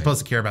 Right. You're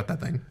supposed to care about that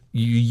thing.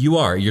 You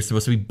are. You're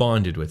supposed to be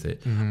bonded with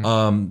it.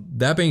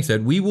 That being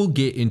said, we will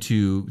get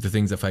into the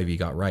things that 5e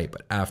got right,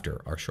 but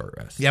after our short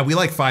rest. Yeah, we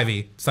like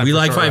 5e. We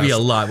like 5e a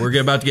lot. We're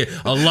about to get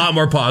a lot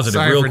more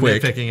positive real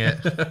quick. Nitpicking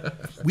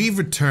it. We've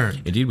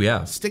returned. Indeed, we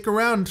have. Stick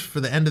around for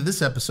the end of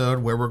this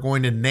episode where we're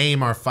going to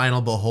name our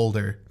final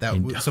beholder.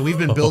 So we've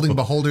been building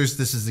beholders.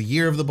 This is the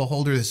year of the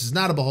beholder. This is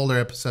not a beholder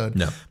episode.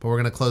 No. But we're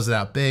going to close it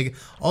out big.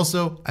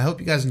 Also, I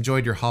hope you guys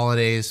enjoyed your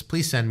holidays.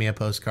 Please send me a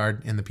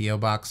postcard in the P.O.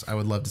 box. I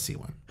would love to see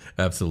one.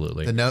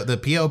 Absolutely. The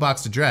P.O.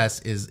 box address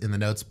is in the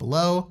notes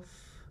below.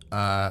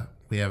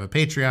 We have a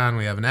Patreon.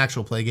 We have an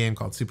actual play game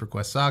called Super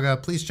Quest Saga.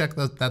 Please check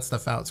that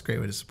stuff out. It's a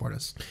great way to support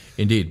us.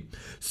 Indeed.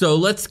 So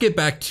let's get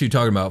back to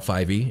talking about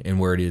 5e and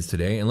where it is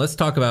today. And let's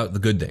talk about the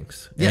good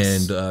things.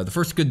 Yes. And the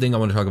first good thing I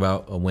want to talk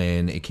about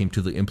when it came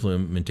to the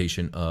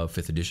implementation of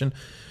 5th edition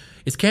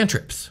is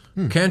cantrips.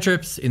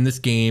 Cantrips in this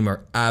game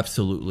are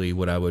absolutely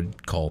what I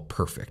would call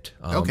perfect.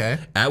 Okay.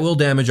 At-will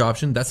damage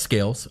option, that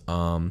scales.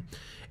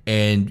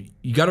 And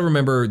you got to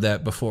remember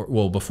that before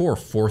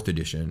 4th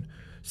edition,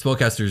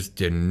 spellcasters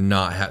did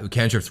not have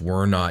cantrips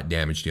were not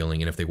damage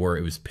dealing, and if they were,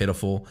 it was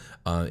pitiful.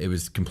 It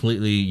was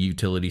completely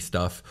utility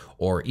stuff,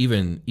 or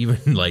even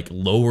like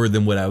lower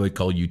than what I would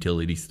call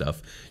utility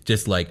stuff.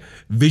 Just like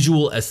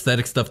visual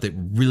aesthetic stuff that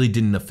really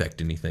didn't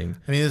affect anything.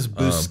 I mean, this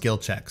boosts skill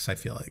checks. I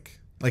feel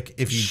like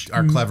if you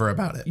are clever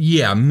about it.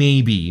 Yeah,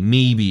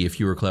 maybe if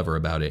you were clever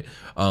about it.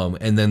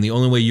 And then the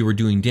only way you were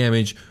doing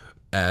damage,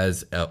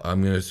 as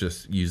I'm going to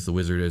just use the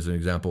wizard as an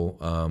example,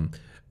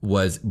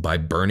 was by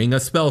burning a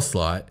spell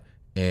slot,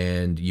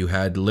 and you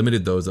had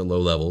limited those at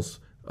low levels.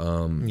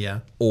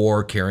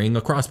 Or carrying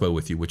a crossbow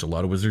with you, which a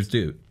lot of wizards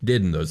did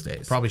in those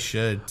days. Probably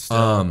should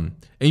still. And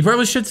you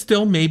probably should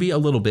still, maybe a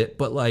little bit,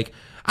 but like,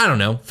 I don't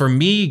know. For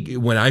me,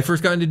 when I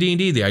first got into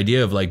D&D, the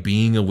idea of like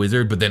being a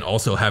wizard, but then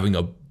also having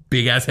a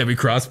big ass heavy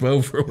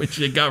crossbow for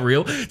which it got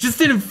real, just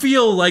didn't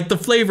feel like the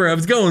flavor I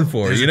was going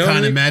for. There's you know, the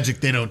kind of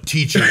magic they don't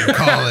teach you in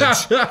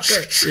college.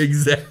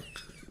 Exactly,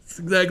 that's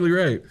exactly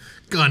right.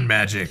 Gun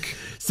magic.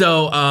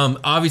 So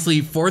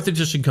obviously, 4th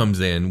edition comes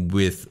in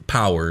with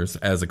powers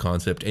as a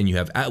concept, and you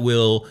have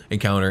at-will,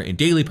 encounter, and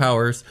daily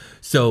powers.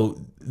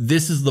 So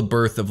this is the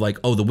birth of like,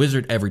 the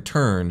wizard every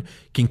turn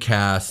can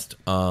cast,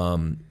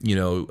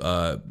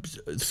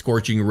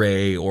 Scorching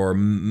Ray or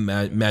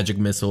Magic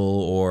Missile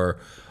or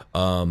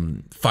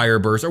Fire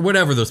Burst or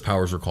whatever those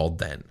powers were called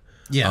then.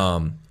 Yeah.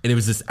 And it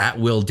was this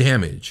at-will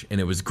damage, and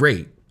it was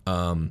great.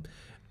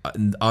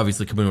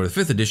 obviously coming over to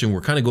 5th edition, we're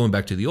kind of going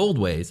back to the old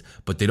ways,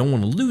 but they don't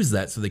want to lose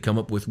that, so they come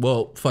up with,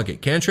 well, fuck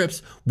it,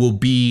 cantrips will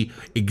be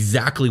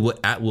exactly what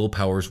at-will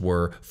powers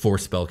were for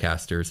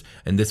spellcasters,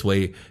 and this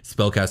way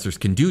spellcasters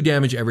can do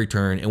damage every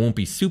turn. It won't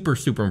be super,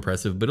 super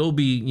impressive, but it'll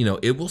be,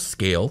 it will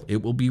scale,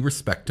 it will be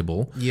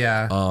respectable.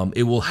 Yeah.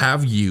 It will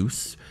have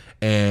use,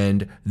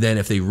 and then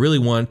if they really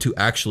want to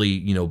actually,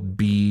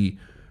 be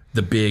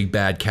the big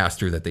bad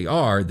caster that they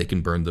are, they can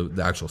burn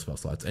the actual spell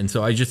slots. And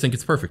so I just think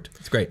it's perfect.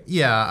 It's great.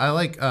 Yeah, I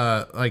like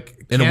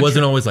and it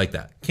wasn't always like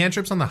that.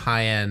 Cantrips on the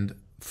high end,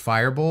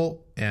 Firebolt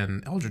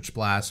and Eldritch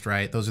Blast,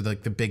 right? Those are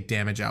like the big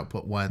damage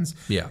output ones.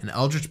 Yeah. And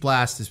Eldritch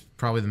Blast is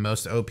probably the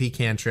most OP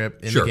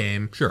cantrip in Sure, the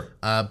game. sure.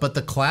 But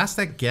the class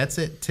that gets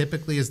it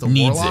typically is the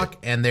Needs Warlock,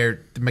 and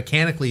they're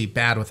mechanically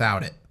bad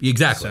without it.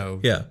 Exactly. So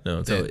yeah.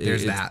 No. So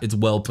there's that. It's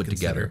well put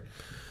together.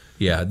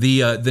 Yeah.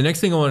 The next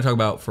thing I want to talk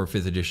about for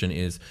 5th edition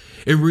is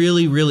it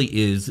really, really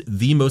is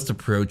the most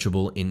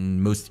approachable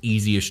and most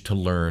easiest to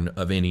learn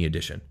of any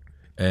edition.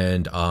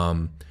 And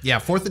yeah,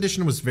 4th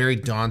edition was very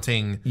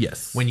daunting.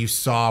 Yes. When you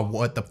saw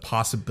what the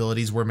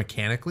possibilities were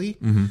mechanically,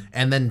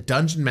 and then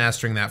dungeon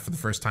mastering that for the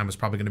first time was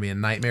probably going to be a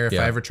nightmare if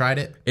I ever tried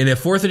it. And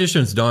if 4th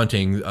edition is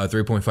daunting,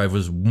 3.5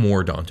 was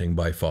more daunting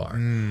by far.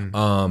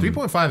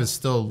 3.5 is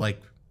still like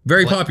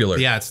very popular.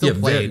 Yeah, it's still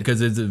played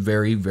because it's a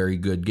very, very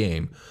good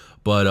game.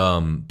 But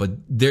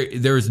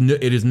it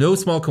is no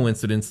small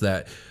coincidence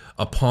that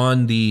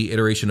upon the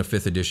iteration of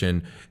 5th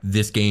edition,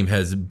 this game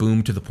has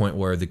boomed to the point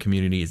where the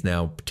community is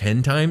now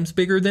 10 times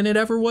bigger than it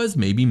ever was,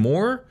 maybe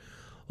more.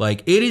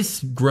 Like, it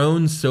has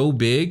grown so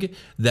big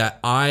that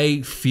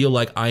I feel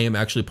like I am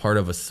actually part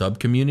of a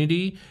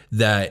sub-community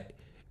that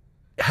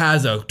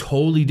has a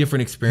totally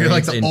different experience. You're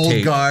like the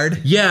old guard.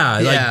 Yeah,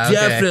 like okay.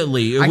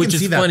 definitely. I Which can is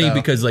see that, funny though.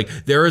 because like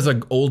there is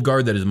an old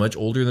guard that is much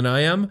older than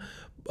I am.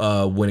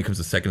 When it comes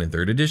to 2nd and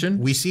 3rd edition.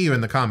 We see you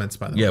in the comments,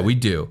 by the way. Yeah, we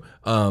do.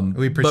 We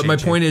appreciate But my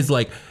you. point is,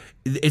 like,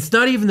 it's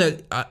not even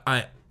that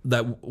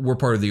that we're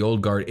part of the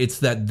old guard. It's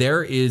that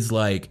there is,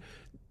 like,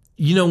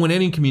 when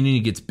any community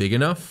gets big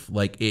enough,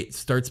 like, it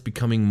starts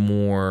becoming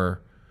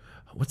more,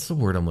 what's the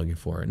word I'm looking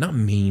for? Not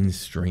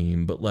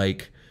mainstream, but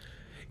like,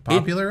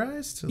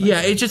 popularized?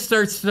 Yeah, it just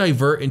starts to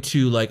divert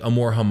into like a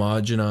more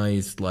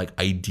homogenized like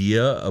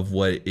idea of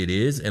what it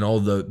is, and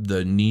all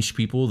the niche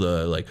people,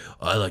 the like,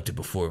 I liked it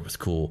before it was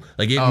cool.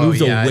 Like it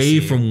moves I away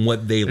see. from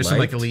what they There's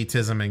liked. some like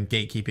elitism and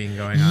gatekeeping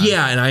going on.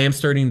 Yeah, and I am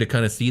starting to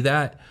kind of see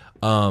that.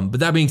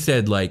 But that being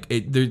said, like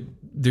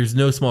there's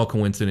no small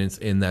coincidence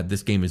in that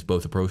this game is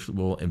both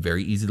approachable and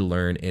very easy to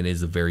learn, and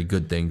is a very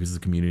good thing because the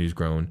community has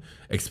grown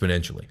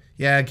exponentially.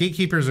 Yeah,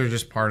 gatekeepers are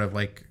just part of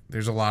like,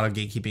 there's a lot of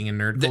gatekeeping in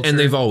nerd culture. And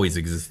they've always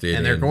existed.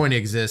 And they're going to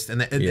exist. And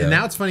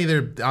now it's funny,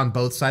 they're on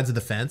both sides of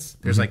the fence.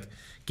 There's like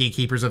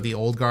gatekeepers of the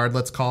old guard,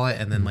 let's call it,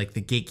 and then like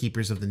the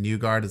gatekeepers of the new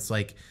guard. It's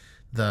like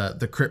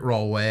the crit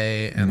roll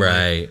way, and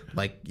right,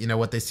 like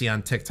what they see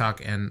on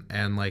TikTok,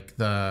 and like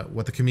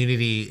what the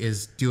community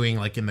is doing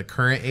like in the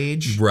current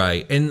age.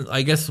 Right. And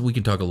I guess we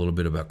can talk a little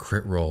bit about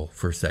crit roll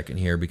for a second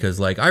here, because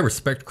like I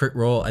respect crit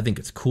roll. I think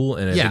it's cool,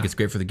 and I think it's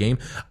great for the game.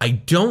 I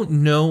don't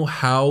know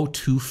how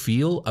to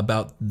feel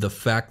about the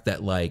fact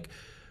that like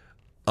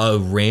a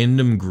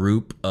random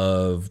group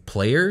of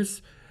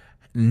players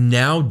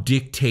now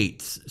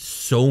dictates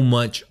so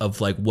much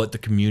of like what the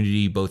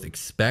community both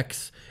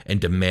expects and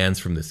demands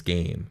from this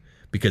game,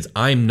 because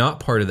I'm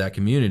not part of that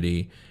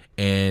community,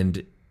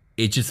 and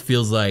it just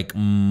feels like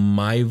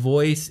my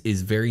voice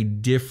is very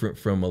different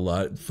from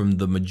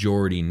the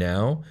majority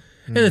now.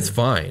 And it's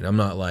fine. I'm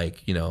not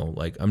like,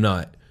 like I'm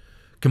not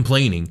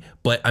complaining,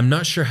 but I'm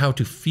not sure how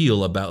to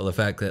feel about the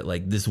fact that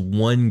like this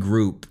one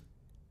group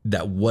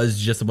that was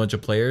just a bunch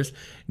of players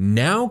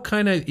now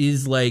kind of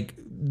is like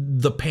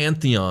the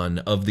pantheon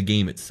of the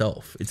game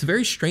itself. It's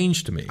very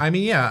strange to me. I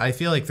mean, yeah, I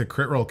feel like the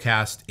crit roll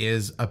cast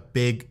is a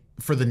big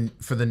for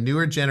the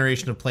newer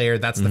generation of player.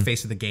 That's the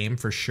face of the game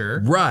for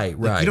sure. Right.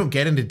 You don't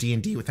get into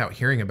D&D without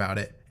hearing about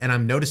it, and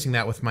I'm noticing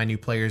that with my new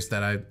players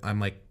that I'm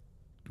like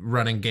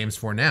running games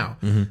for now.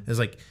 It's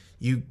like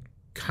you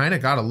kind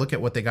of got to look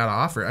at what they got to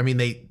offer. I mean,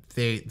 the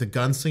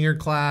gunslinger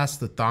class,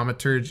 the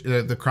thaumaturgy,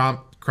 the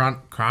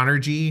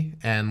chronergy,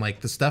 and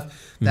like the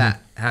stuff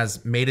that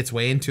has made its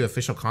way into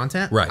official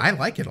content. Right. I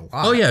like it a lot.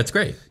 Oh yeah, it's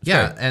great. It's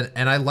great.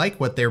 And I like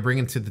what they're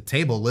bringing to the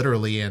table,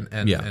 literally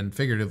and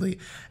figuratively.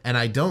 And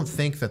I don't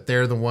think that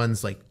they're the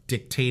ones like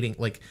dictating,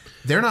 like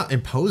they're not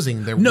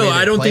imposing their way to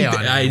I don't play think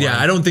on that, anyone.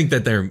 I don't think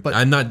that they're.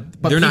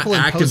 They're not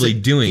actively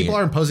doing it. People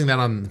are imposing that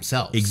on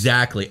themselves.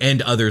 Exactly,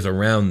 and others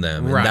around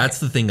them. And Right. that's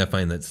the thing I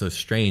find that's so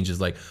strange,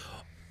 is like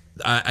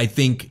I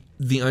think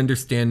the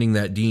understanding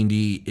that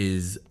D&D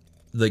is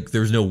like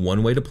there's no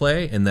one way to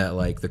play, and that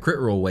like the crit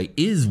roll way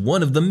is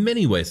one of the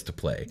many ways to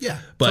play. Yeah,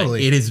 but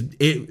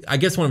totally. I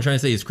guess what I'm trying to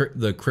say is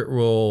the crit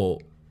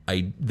roll.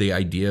 The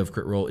idea of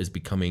crit roll is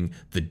becoming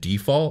the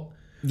default.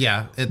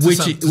 Yeah, it's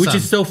which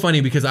is so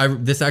funny, because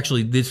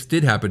this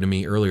did happen to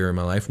me earlier in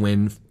my life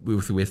when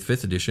with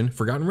 5th edition,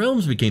 Forgotten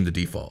Realms became the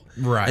default.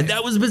 Right. And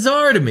that was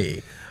bizarre to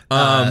me.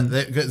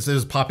 Because it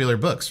was popular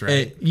books,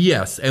 right?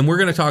 Yes, and we're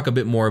going to talk a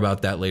bit more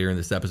about that later in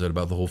this episode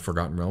about the whole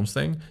Forgotten Realms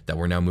thing that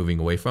we're now moving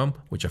away from,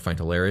 which I find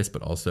hilarious,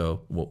 but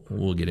also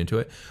we'll get into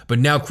it. But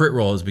now crit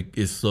roll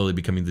is slowly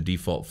becoming the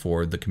default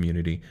for the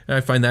community, and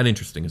I find that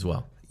interesting as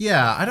well.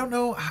 Yeah, I don't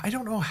know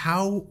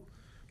how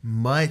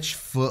much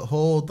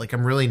foothold. Like,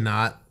 I'm really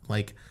not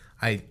like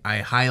I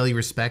highly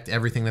respect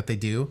everything that they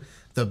do.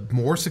 The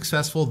more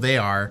successful they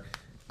are,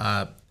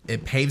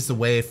 it paves the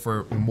way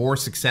for more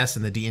success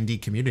in the D&D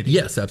community.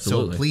 Yes,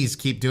 absolutely. So please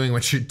keep doing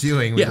what you're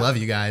doing. We love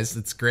you guys.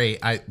 It's great.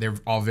 They're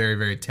all very,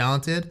 very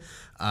talented,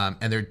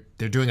 and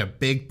they're doing a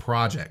big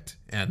project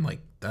and like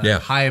a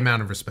high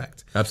amount of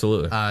respect.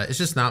 Absolutely. It's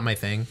just not my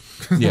thing.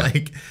 Yeah.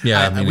 Like,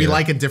 we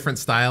like a different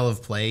style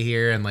of play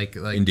here, and like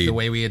Indeed. the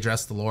way we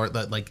address the lore.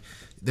 That like,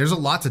 there's a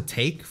lot to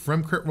take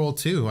from Crit Roll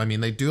too. I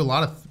mean, they do a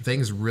lot of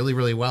things really,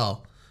 really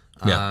well.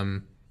 Yeah.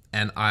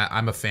 And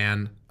I'm a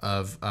fan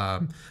of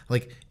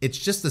like, it's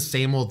just the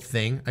same old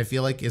thing. I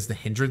feel like is the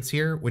hindrance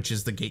here, which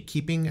is the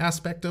gatekeeping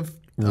aspect of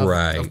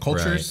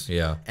cultures. Right,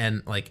 yeah.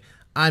 And like,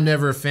 I'm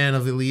never a fan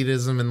of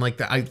elitism, and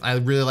like I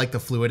really like the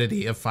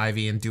fluidity of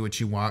 5e and do what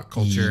you want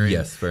culture.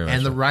 Yes, very much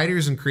and the so.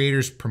 writers and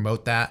creators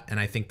promote that, and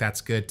I think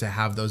that's good to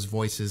have those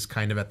voices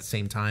kind of at the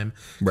same time.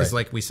 Because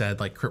like we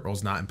said, like Crit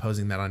Roll's not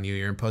imposing that on you;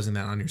 you're imposing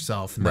that on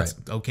yourself, and that's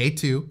okay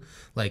too.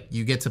 Like,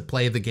 you get to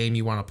play the game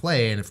you want to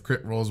play, and if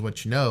Crit Roll's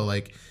what you know,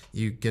 like,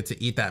 you get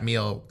to eat that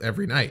meal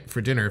every night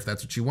for dinner if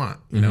that's what you want.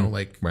 You know,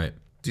 like,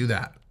 do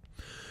that.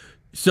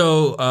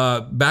 So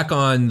back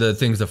on the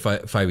things that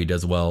 5e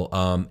does well,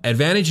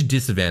 advantage and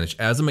disadvantage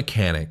as a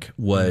mechanic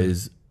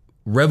was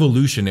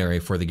revolutionary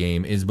for the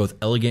game. It is both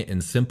elegant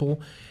and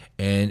simple,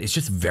 and it's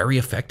just very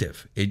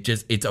effective.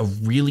 It's a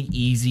really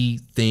easy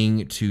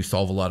thing to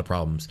solve a lot of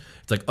problems.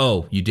 It's like,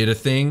 oh, you did a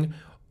thing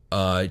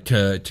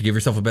to give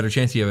yourself a better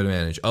chance, you have an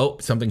advantage. Oh,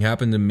 something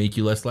happened to make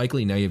you less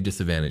likely, now you have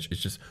disadvantage. It's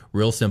just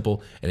real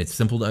simple, and it's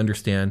simple to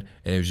understand,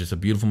 and it was just a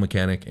beautiful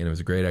mechanic, and it was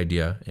a great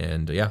idea,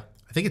 and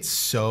I think it's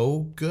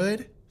so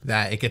good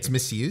that it gets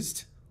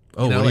misused.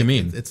 Oh, what do you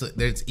mean?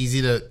 It's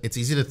easy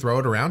to throw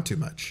it around too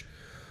much.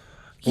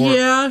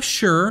 Yeah,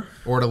 sure.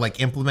 Or to like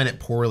implement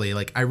it poorly.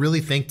 Like, I really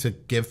think to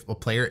give a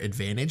player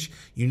advantage,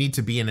 you need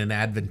to be in an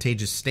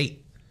advantageous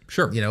state.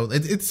 Sure. You know,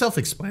 it's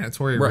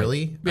self-explanatory,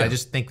 really. Yeah. I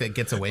just think that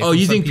gets away from Oh,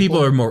 you some think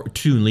people are more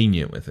too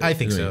lenient with it? I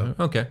think so.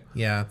 Okay.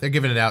 Yeah, they're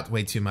giving it out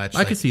way too much.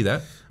 I could see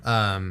that.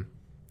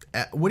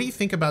 What do you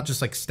think about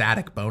just like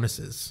static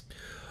bonuses?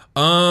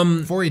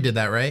 Before you did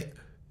that, right?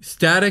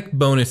 Static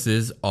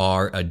bonuses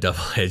are a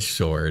double-edged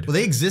sword. Well,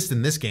 they exist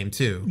in this game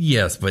too.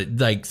 Yes, but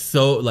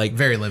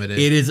very limited.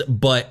 It is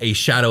but a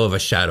shadow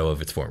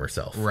of its former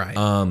self.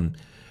 Right.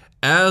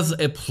 As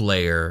a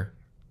player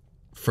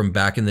from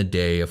back in the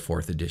day of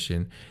 4th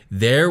edition,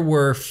 there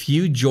were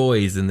few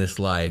joys in this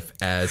life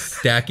as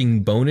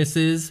stacking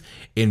bonuses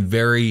in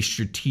very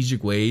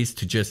strategic ways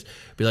to just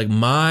be like,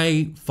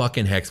 my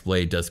fucking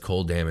Hexblade does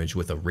cold damage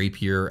with a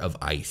rapier of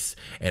ice.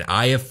 And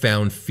I have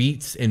found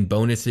feats and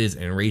bonuses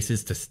and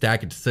races to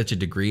stack it to such a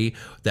degree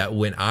that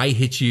when I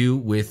hit you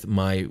with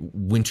my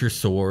winter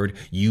sword,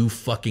 you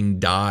fucking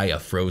die a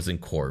frozen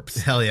corpse.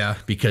 Hell yeah.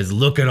 Because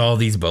look at all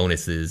these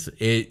bonuses.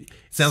 It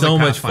sounds so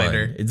like much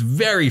Pathfinder. fun. It's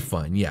very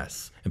fun,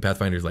 yes. And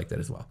Pathfinder's like that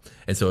as well.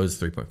 And so is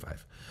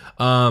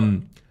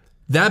 3.5.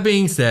 That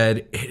being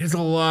said, it is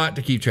a lot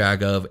to keep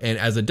track of. And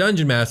as a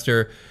dungeon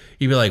master,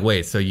 you'd be like,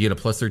 wait, so you get a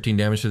plus 13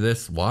 damage to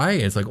this? Why?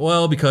 And it's like,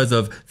 well, because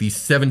of these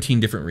 17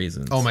 different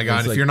reasons. Oh my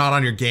God. If like, you're not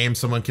on your game,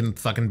 someone can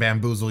fucking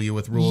bamboozle you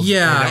with rules.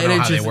 Yeah. They don't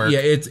know how they work.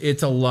 Yeah,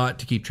 it's a lot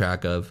to keep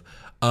track of.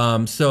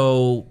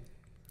 So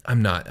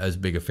I'm not as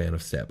big a fan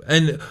of step.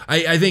 And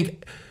I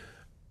think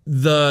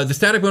the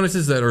static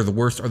bonuses that are the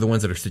worst are the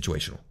ones that are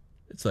situational.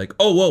 It's like,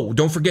 oh, whoa,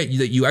 don't forget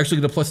that you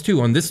actually get a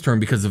 +2 on this turn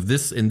because of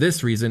this and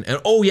this reason.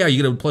 And oh, yeah,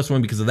 you get a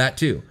 +1 because of that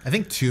too. I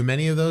think too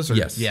many of those are,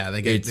 yes. Yeah,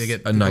 they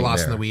get a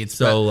lost in the weeds.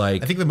 So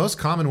like, I think the most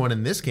common one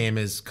in this game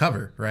is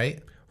cover,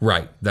 right?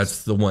 Right.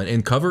 That's the one.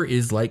 And cover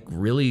is like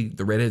really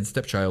the redheaded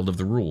stepchild of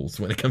the rules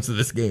when it comes to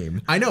this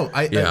game. I know.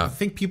 I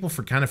think people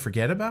kind of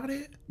forget about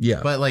it. Yeah.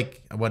 But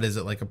like, what is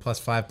it? Like a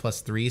 +5,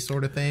 +3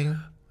 sort of thing?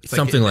 It's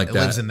something like it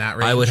that. Lives in that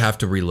range. I would have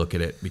to relook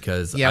at it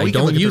because I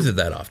don't use it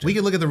that often. We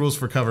could look at the rules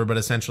for cover, but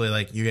essentially,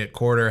 like, you get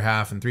quarter,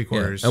 half, and 3/4.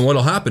 Yeah. And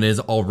what'll happen is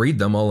I'll read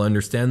them, I'll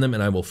understand them,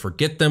 and I will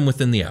forget them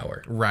within the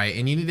hour. Right,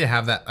 and you need to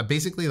have that.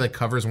 Basically, like,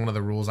 cover is one of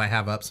the rules I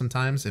have up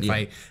sometimes. If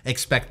I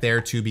expect there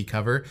to be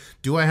cover,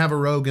 do I have a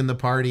rogue in the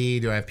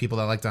party? Do I have people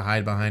that like to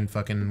hide behind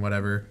fucking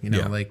whatever? You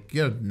know, like,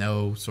 you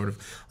know, sort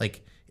of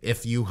like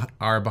if you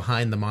are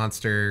behind the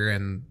monster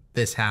and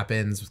this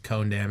happens with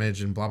cone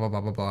damage and blah blah blah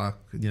blah blah.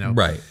 You know,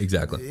 right?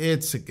 Exactly.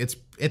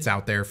 It's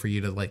out there for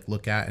you to like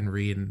look at and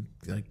read and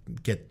like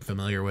get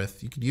familiar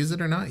with. You could use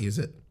it or not use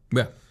it.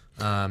 Yeah.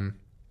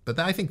 But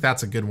I think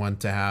that's a good one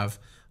to have.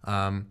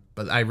 But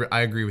but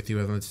I agree with you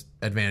on its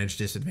advantage,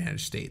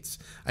 disadvantage states.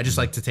 I just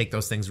like to take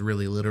those things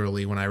really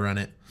literally when I run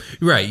it.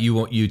 Right.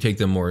 You take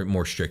them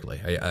more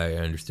strictly. I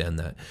understand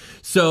that.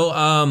 So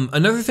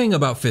another thing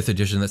about 5th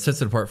edition that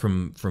sets it apart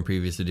from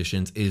previous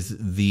editions is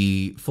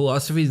the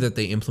philosophy that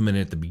they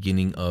implemented at the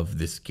beginning of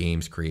this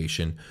game's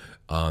creation,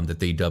 that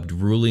they dubbed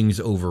rulings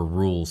over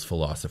rules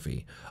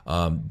philosophy.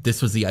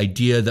 This was the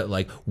idea that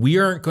like we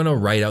aren't going to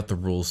write out the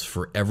rules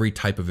for every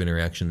type of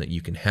interaction that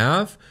you can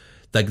have.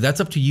 Like that's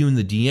up to you and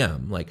the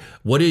DM. Like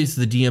what is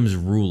the DM's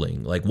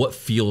ruling? Like what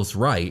feels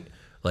right?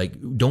 Like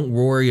don't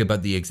worry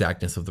about the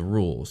exactness of the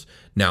rules.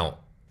 Now,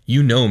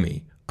 you know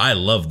me. I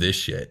love this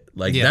shit.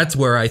 Like that's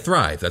where I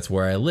thrive. That's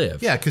where I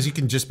live. Yeah, because you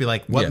can just be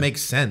like, what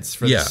makes sense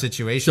for this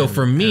situation? So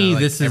for me,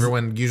 like, this is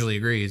everyone usually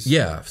agrees.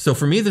 Yeah. So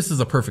for me, this is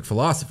a perfect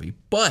philosophy.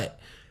 But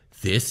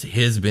this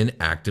has been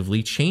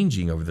actively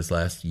changing over this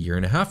last year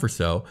and a half or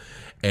so.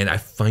 And I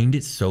find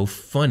it so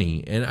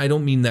funny. And I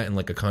don't mean that in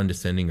like a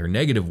condescending or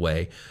negative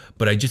way,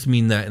 but I just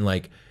mean that in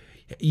like,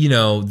 you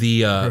know,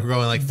 we're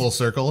going like full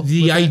circle.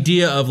 The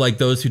idea of like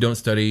those who don't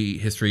study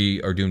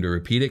history are doomed to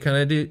repeat it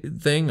kind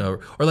of thing. Or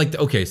like,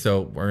 okay,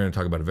 so we're going to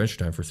talk about Adventure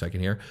Time for a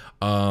second here.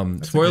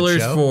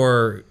 Spoilers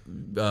for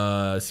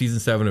season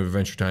 7 of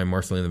Adventure Time,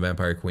 Marceline the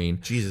Vampire Queen.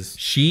 Jesus.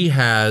 She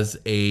has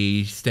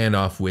a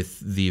standoff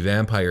with the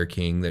Vampire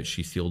King that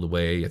she sealed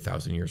away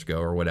 1,000 years ago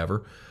or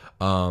whatever.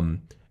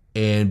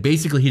 And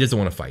basically he doesn't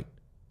want to fight.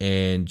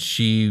 And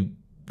she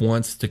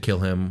wants to kill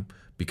him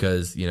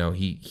because, you know,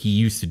 he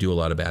used to do a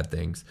lot of bad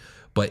things.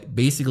 But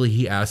basically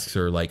he asks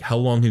her, like, how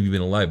long have you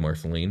been alive,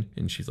 Marceline?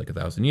 And she's like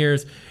 1,000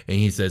 years. And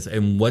he says,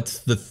 and what's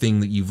the thing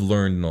that you've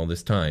learned in all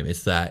this time?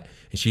 It's that,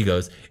 and she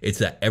goes, it's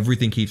that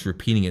everything keeps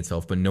repeating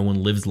itself, but no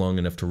one lives long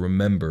enough to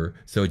remember,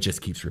 so it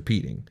just keeps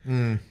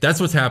repeating. That's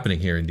what's happening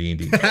here in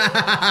D&D.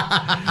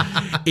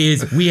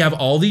 Is we have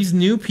all these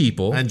new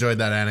people. I enjoyed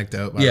that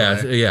anecdote. By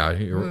the way. Yeah.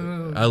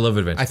 I love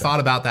Adventure Time. I thought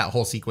about that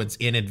whole sequence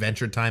in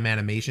Adventure Time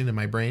animation in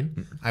my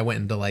brain. I went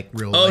into like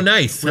real,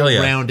 nice, real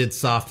rounded,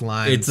 soft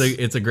lines.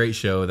 It's a great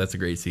show. That's a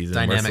great season.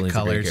 Dynamic Marceline's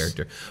colors. a great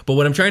character. But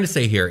what I'm trying to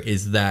say here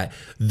is that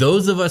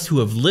those of us who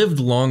have lived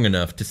long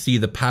enough to see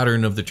the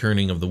pattern of the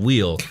turning of the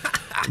wheel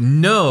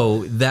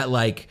know that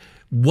like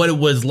what it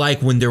was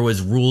like when there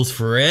was rules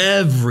for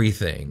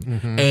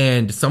everything.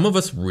 And some of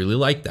us really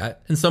liked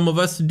that, and some of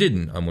us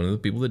didn't. I'm one of the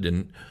people that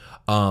didn't.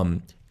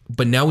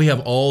 But now we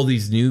have all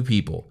these new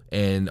people,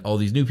 and all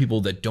these new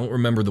people that don't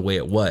remember the way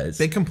it was.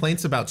 Big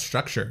complaints about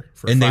structure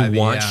for and 5e, they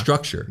want yeah.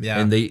 structure. Yeah.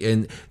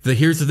 And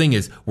here's the thing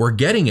is we're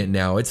getting it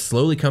now. It's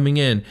slowly coming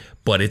in,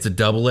 but it's a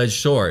double-edged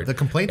sword. The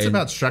complaints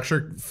about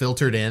structure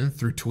filtered in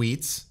through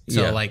tweets.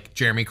 So like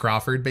Jeremy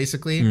Crawford,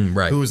 basically,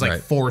 who was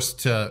like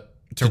forced to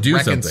do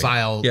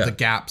reconcile the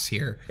gaps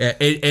here. And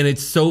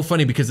it's so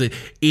funny because it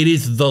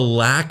is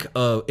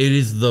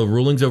the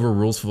rulings over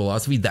rules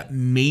philosophy that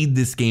made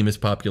this game as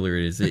popular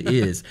as it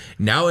is.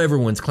 Now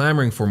everyone's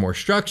clamoring for more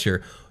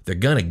structure. They're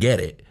gonna get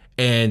it.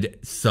 And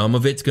some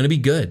of it's gonna be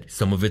good.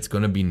 Some of it's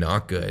gonna be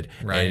not good.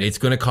 Right. And it's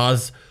gonna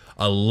cause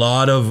a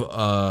lot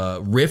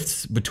of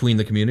rifts between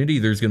the community.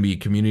 There's going to be a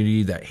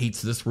community that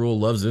hates this rule,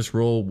 loves this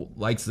rule,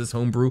 likes this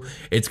homebrew.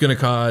 It's going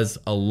to cause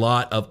a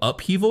lot of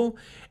upheaval.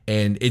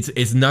 And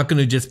it's not going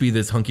to just be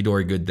this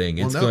hunky-dory good thing.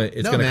 It's going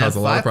to cause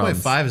a lot of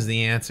problems. 5.5 is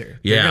the answer.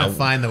 Yeah. They're going to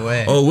find the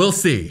way. Oh, we'll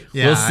see.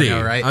 Yeah, we'll see. I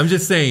know, right? I'm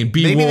just saying,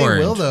 be Maybe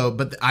warned. they will, though.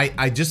 But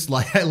I just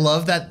like, I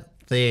love that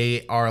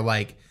they are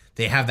like,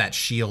 they have that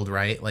shield,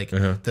 right? Like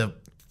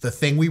the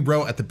thing we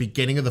wrote at the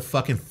beginning of the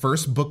fucking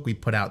first book we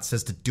put out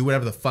says to do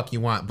whatever the fuck you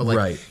want. But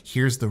like,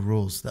 here's the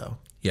rules, though.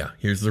 Yeah,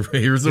 here's the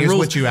rules.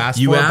 What you asked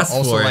for. Asked but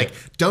also, for like,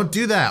 don't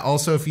do that.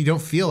 Also, if you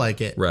don't feel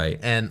like it, right?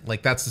 And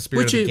like, that's the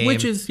spirit of the game.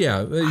 Which is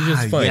it's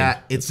just fun.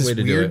 Yeah, it's this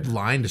weird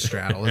line to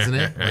straddle, isn't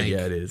it? Like,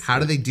 yeah, it is. How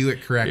do they do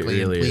it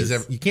correctly? It really and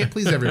is. You can't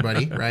please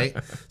everybody, right?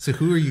 So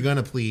who are you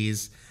gonna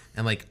please?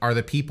 And like, are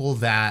the people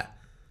that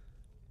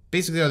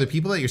basically are the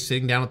people that you're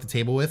sitting down at the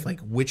table with? Like,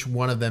 which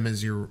one of them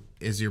is your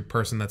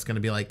person that's going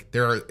to be like,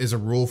 is a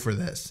rule for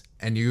this,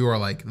 and you are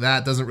like,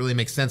 that doesn't really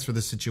make sense for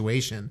this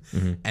situation,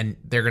 and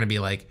they're going to be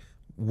like,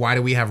 why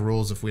do we have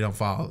rules if we don't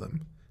follow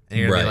them? And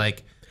you're going to be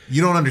like,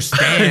 you don't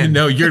understand.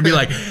 No, you're going to be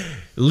like,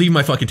 leave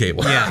my fucking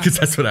table. Yeah, because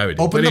that's what I would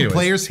do. Open the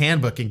player's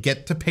handbook and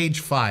get to page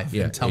 5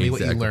 and tell me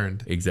what you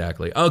learned.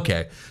 Exactly.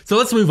 Okay, so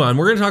let's move on.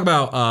 We're going to talk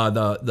about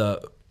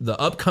the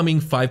upcoming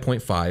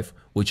 5.5,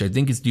 which I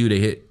think is due to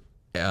hit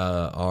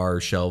our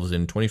shelves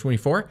in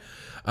 2024.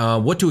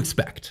 What to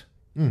expect.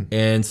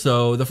 And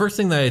so the first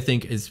thing that I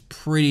think is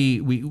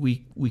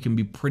we can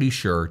be pretty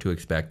sure to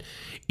expect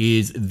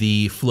is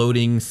the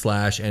floating /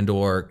 and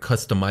or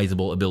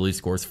customizable ability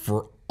scores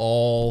for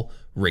all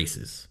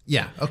races.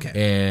 Yeah, okay.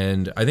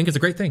 And I think it's a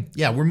great thing.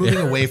 Yeah, we're moving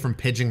away from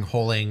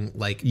pigeonholing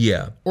like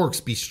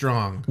orcs be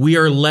strong. We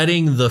are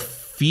letting the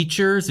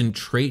features and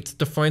traits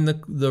define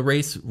the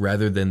race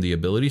rather than the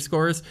ability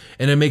scores,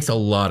 and it makes a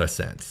lot of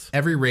sense.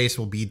 Every race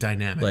will be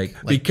dynamic.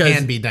 Because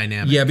can be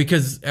dynamic. Yeah,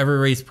 because every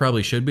race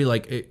probably should be.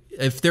 Like,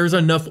 if there's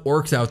enough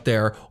orcs out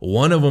there,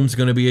 one of them's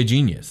going to be a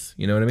genius.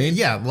 You know what I mean?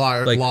 Yeah,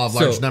 law of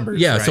large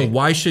numbers. Yeah, right? so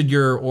why should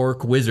your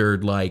orc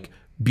wizard like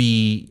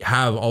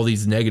have all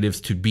these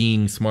negatives to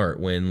being smart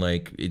when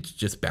like it's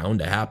just bound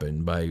to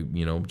happen by,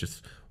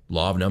 just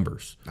law of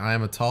numbers. I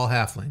am a tall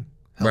halfling.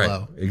 Hello.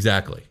 Right.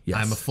 Exactly. Yes.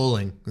 I'm a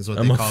fulling is what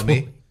they call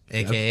me,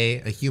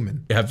 aka a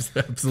human.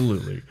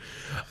 Absolutely.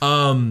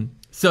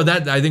 So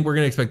that I think we're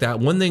going to expect that.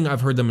 One thing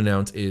I've heard them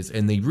announce is,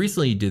 and they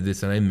recently did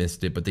this and I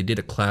missed it, but they did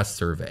a class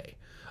survey.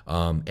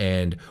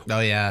 And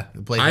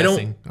I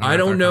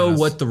don't know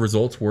what the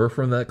results were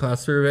from that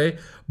class survey,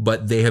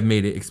 but they have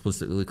made it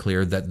explicitly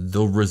clear that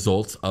the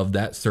results of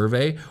that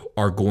survey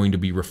are going to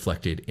be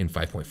reflected in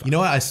 5.5. You know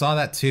what? I saw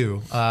that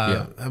too.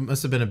 It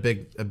must have been a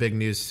big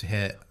news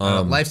hit.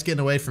 Life's getting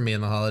away from me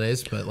in the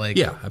holidays, but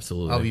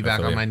absolutely. I'll be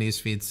back on my news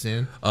feed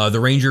soon. The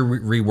Ranger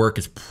rework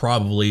is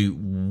probably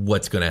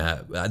what's going to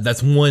happen.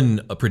 That's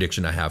one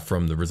prediction I have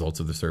from the results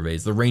of the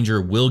surveys. The Ranger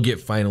will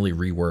get finally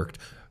reworked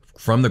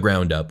from the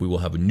ground up. We will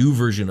have a new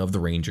version of the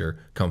Ranger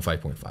come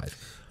 5.5.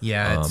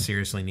 Yeah, it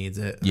seriously needs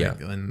it. Yeah.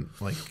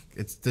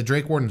 It's the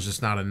Drake Warden's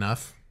just not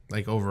enough,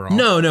 overall.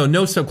 No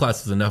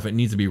subclass is enough. It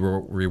needs to be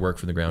reworked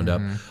from the ground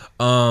up.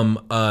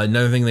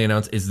 Another thing they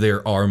announced is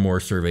there are more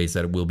surveys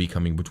that will be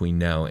coming between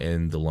now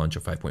and the launch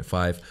of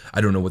 5.5. I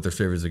don't know what their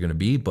surveys are going to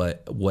be,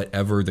 but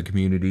whatever the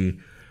community...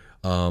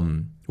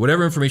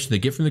 whatever information they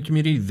get from the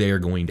community, they are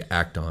going to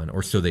act on,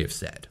 or so they have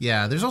said.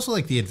 Yeah, there's also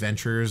the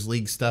Adventurers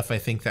League stuff. I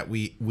think that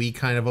we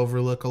kind of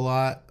overlook a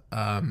lot,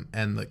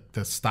 and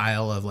the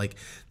style of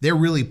they're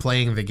really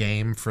playing the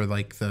game for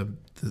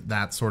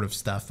that sort of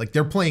stuff.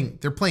 They're playing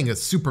a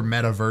super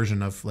meta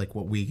version of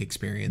what we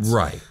experience.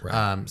 Right.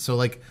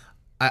 So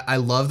I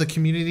love the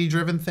community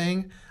driven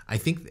thing. I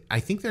think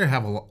they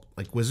have a lot,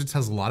 Wizards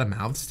has a lot of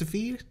mouths to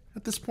feed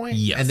at this point.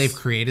 Yes. And they've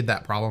created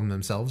that problem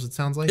themselves, it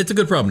sounds like. It's a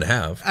good problem to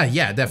have.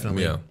 Yeah,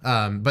 definitely.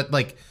 Yeah.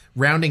 But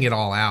rounding it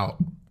all out,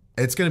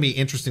 it's going to be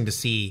interesting to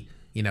see,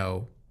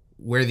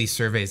 where these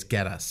surveys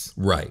get us.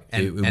 Right.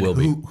 And, it will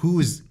be.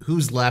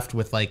 Who's left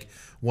with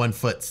 1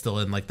 foot still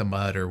in the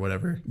mud or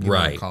whatever you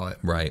want to call it.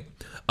 Right.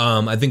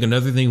 I think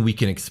another thing we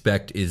can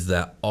expect is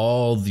that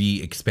all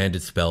the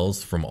expanded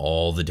spells from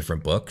all the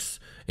different books,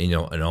 and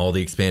all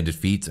the expanded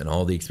feats and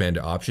all the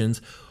expanded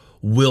options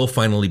will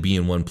finally be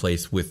in one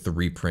place with the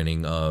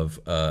reprinting of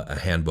a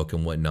handbook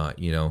and whatnot,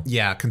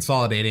 Yeah,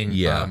 consolidating.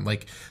 Yeah.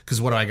 Because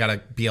what do I got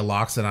to be a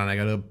Loxodon? I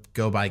got to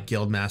go buy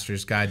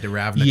Guildmaster's Guide to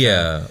Ravnica.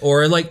 Yeah.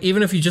 Or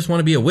even if you just want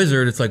to be a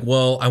wizard, it's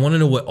well, I want to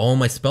know what all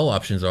my spell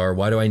options are.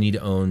 Why do I need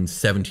to own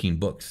 17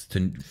 books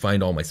to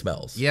find all my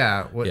spells?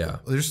 Yeah.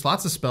 There's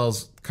lots of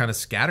spells kind of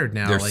scattered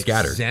now. They're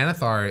scattered.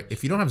 Xanathar,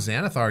 if you don't have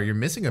Xanathar, you're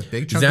missing a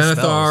big chunk of spells.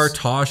 Xanathar,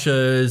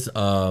 Tasha's,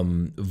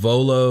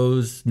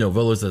 Volos. No,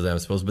 Volos doesn't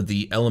have spells, but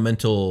the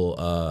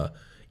elemental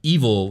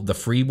Evil, the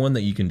free one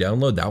that you can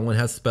download, that one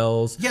has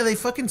spells. Yeah, they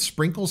fucking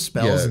sprinkle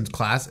spells and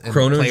class and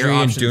Chronometry player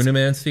and options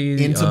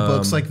Dunamancy into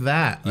books like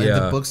that. Yeah.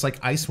 The books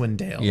like Icewind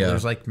Dale. Yeah.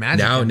 There's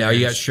magic. Now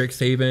you got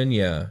Strixhaven.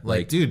 Yeah.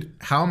 Dude,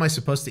 how am I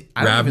supposed to?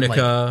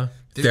 Ravnica,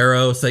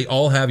 Theros, they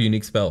all have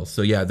unique spells.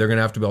 So yeah, they're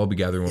gonna have to all be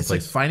gathered in one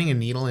place. It's finding a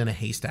needle in a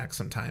haystack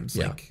sometimes.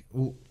 Yeah.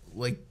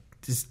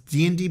 This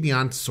D&D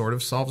Beyond sort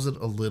of solves it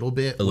a little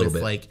bit.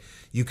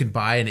 You can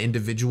buy an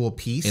individual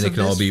piece and of it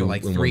can this all be for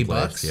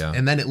 $3, yeah.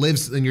 And then it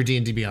lives in your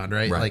D&D Beyond,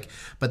 right?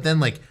 But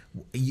then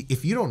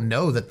if you don't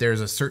know that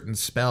there's a certain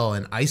spell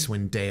in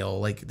Icewind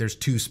Dale, there's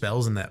 2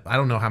 spells in that. I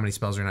don't know how many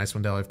spells are in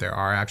Icewind Dale, if there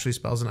are actually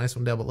spells in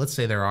Icewind Dale, but let's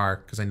say there are,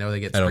 because I know they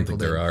get sprinkled. I don't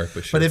think there are,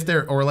 but sure. But if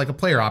there, or a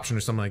player option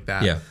or something like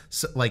that. Yeah.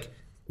 So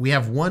we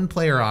have 1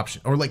 player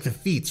option, or the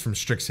feats from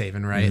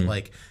Strixhaven, right?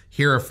 Mm-hmm.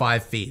 Here are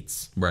 5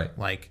 feats. Right.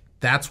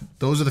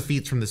 Those are the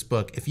feats from this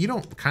book. If you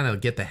don't kind of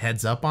get the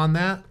heads up on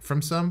that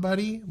from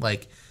somebody,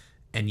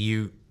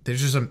 there's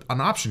just an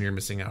option you're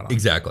missing out on.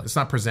 Exactly. It's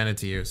not presented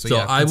to you. So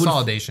yeah,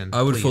 consolidation.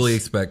 I would fully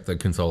expect the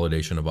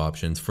consolidation of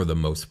options for the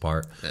most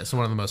part. It's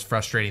one of the most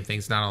frustrating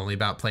things, not only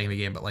about playing the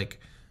game, but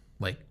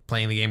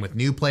playing the game with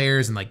new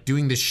players and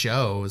doing this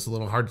show is a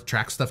little hard to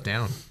track stuff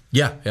down.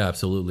 Yeah,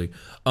 absolutely.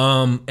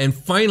 And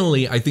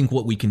finally, I think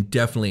what we can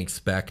definitely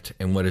expect,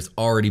 and what has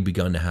already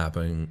begun to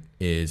happen,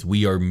 is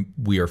we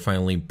are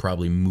finally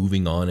probably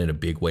moving on in a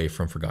big way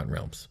from Forgotten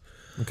Realms.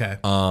 Okay,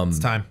 it's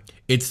time.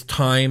 It's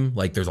time.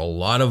 There's a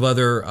lot of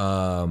other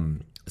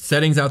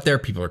settings out there.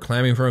 People are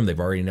clamoring for them. They've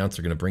already announced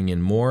they're going to bring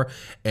in more.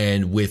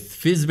 And with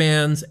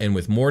Fizzbans and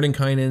with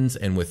Mordenkainen's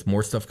and with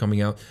more stuff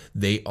coming out,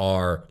 they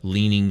are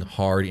leaning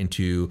hard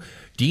into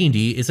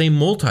D&D is a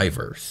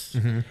multiverse.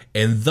 Mm-hmm.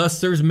 And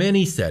thus there's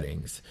many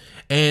settings.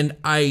 And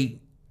I'm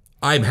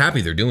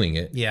happy they're doing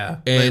it. Yeah.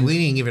 And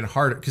leaning even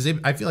harder, because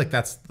I feel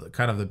that's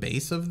kind of the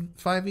base of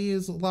 5e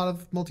is a lot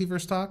of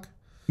multiverse talk.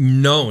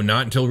 No,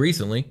 not until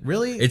recently.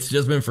 Really? It's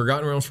just been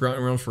Forgotten Realms for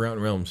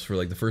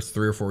the first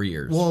 3 or 4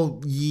 years. Well,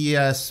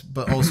 yes,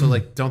 but also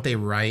don't they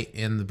write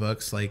in the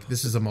books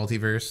this is a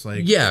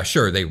multiverse? Yeah,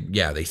 sure.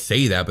 They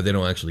say that, but they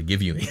don't actually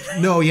give you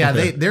anything. No, yeah,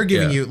 they're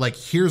giving you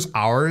here's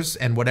ours,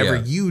 and whatever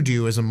you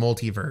do is a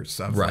multiverse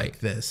of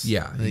this.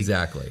 Yeah,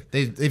 exactly.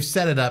 They've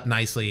set it up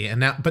nicely, and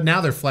now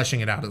they're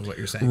fleshing it out, is what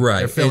you're saying. Right.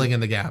 They're filling in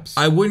the gaps.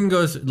 I wouldn't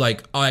go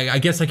I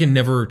guess I can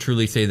never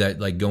truly say that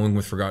going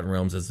with Forgotten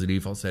Realms as the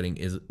default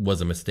setting was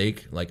a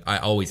mistake. Like, I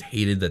always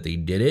hated that they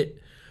did it.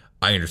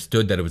 I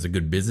understood that it was a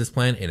good business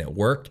plan and it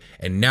worked.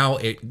 And now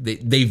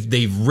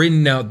they've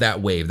ridden out that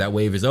wave. That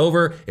wave is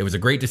over. It was a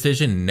great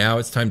decision. Now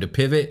it's time to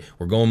pivot.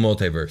 We're going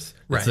multiverse.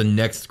 That's the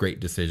next great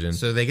decision.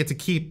 So they get to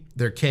keep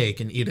their cake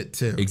and eat it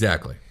too.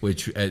 Exactly,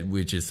 which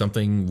is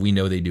something we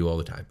know they do all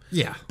the time.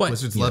 Yeah, but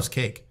Wizards loves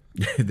cake.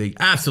 They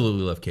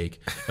absolutely love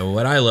cake. And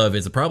what I love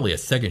is probably a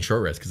second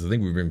short rest because I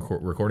think we've been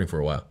recording for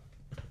a while.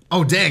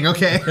 Oh, dang.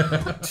 Okay.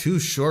 2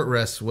 short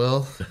rests,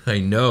 Will. I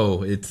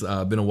know. It's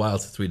been a while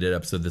since we did an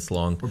episode this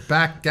long. We're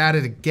back at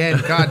it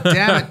again. God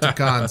damn it,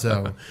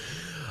 DeGonzo.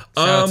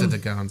 Shout out to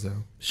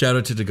DeGonzo. Shout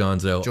out to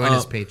DeGonzo. Join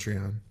his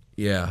Patreon.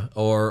 Yeah.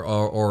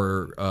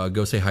 Or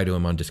go say hi to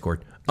him on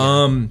Discord.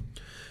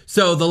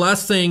 So the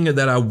last thing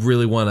that I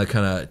really want to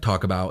kind of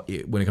talk about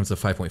when it comes to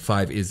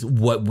 5.5 is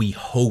what we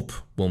hope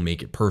will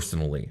make it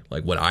personally.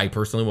 Like what I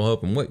personally will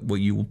hope and what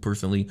you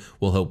personally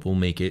will hope will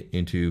make it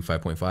into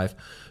 5.5.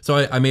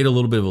 So I made a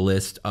little bit of a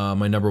list.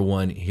 My number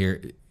one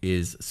here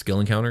is skill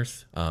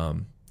encounters. I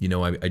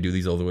do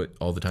these all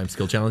the time,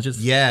 skill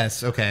challenges.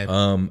 Yes, okay.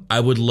 I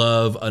would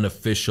love an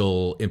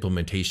official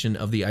implementation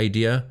of the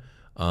idea.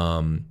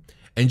 And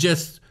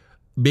just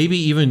maybe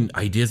even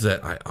ideas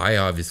that I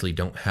obviously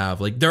don't have.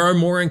 Like there are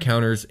more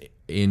encounters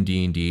in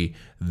D&D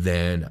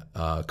than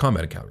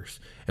combat encounters.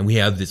 And we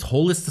have this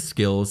whole list of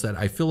skills that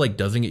I feel like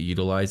doesn't get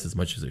utilized as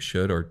much as it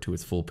should or to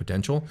its full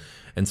potential.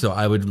 And so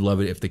I would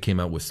love it if they came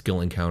out with skill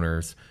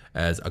encounters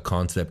as a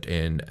concept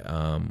and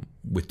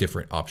with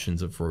different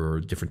options for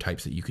different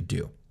types that you could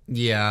do.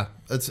 Yeah,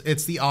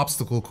 it's the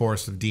obstacle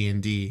course of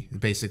D&D,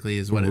 basically,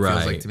 is what it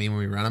feels like to me when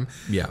we run them.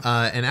 Yeah.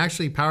 And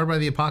actually, Powered by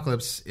the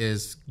Apocalypse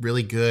is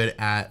really good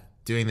at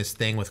doing this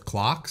thing with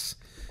clocks.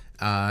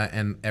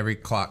 And every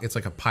clock, it's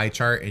like a pie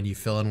chart, and you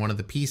fill in one of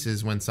the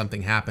pieces when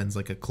something happens,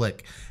 like a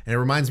click. And it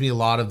reminds me a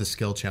lot of the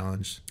skill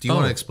challenge. Do you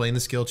want to explain the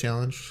skill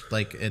challenge,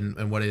 like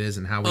and what it is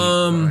and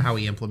how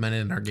we implement it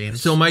in our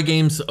games? So my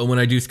games, when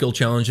I do skill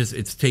challenges,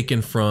 it's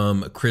taken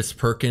from Chris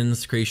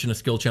Perkins' creation of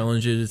skill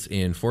challenges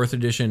in 4th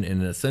edition,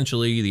 and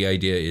essentially the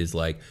idea is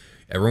like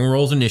everyone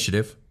rolls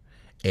initiative,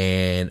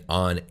 and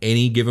on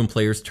any given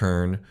player's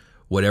turn,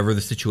 whatever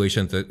the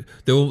situation,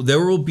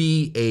 there will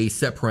be a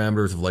set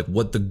parameters of like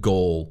what the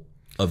goal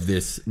of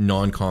this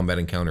non-combat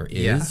encounter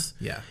is.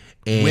 Yeah.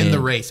 And win the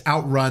race,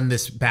 outrun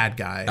this bad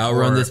guy.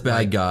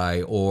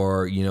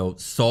 Or,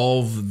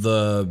 solve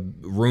the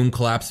room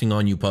collapsing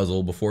on you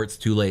puzzle before it's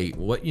too late.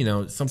 Something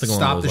along those lines.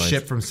 Stop the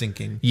ship from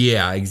sinking.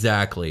 Yeah,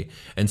 exactly.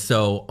 And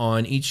so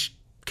on each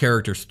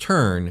character's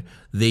turn,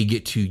 they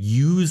get to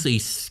use a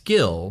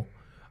skill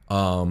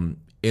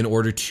in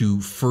order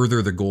to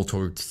further the goal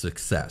towards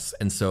success.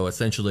 And so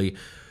essentially,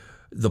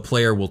 the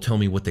player will tell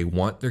me what they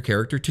want their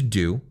character to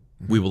do.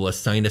 We will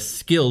assign a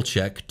skill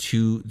check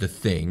to the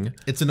thing.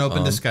 It's an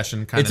open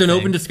discussion kind of thing. It's an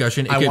open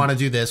discussion. I want to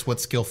do this.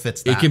 What skill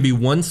fits that? It can be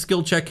one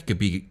skill check. It could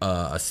be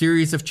a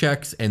series of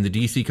checks, and the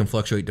DC can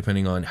fluctuate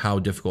depending on how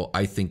difficult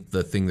I think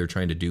the thing they're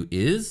trying to do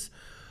is.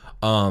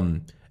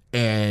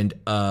 And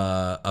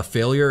a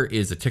failure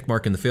is a tick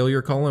mark in the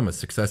failure column. A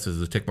success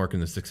is a tick mark in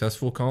the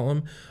successful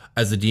column.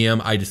 As a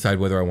DM, I decide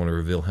whether I want to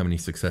reveal how many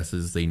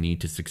successes they need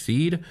to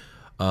succeed.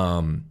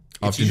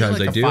 Oftentimes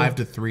like I do. 5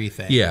 to 3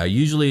 thing. Yeah,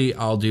 usually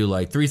I'll do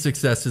like 3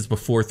 successes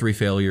before 3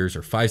 failures,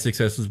 or 5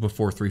 successes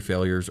before 3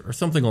 failures, or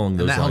something along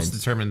those lines. And that helps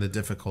determine the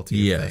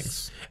difficulty of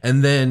things.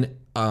 And then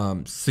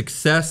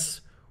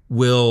success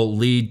will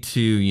lead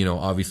to,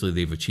 obviously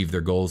they've achieved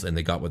their goals and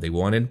they got what they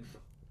wanted.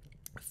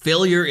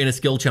 Failure in a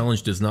skill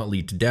challenge does not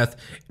lead to death,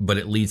 but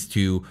it leads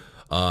to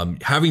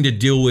having to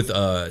deal with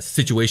a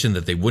situation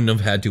that they wouldn't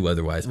have had to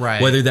otherwise. Right.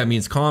 Whether that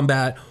means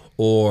combat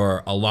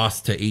or a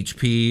loss to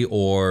HP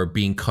or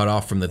being cut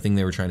off from the thing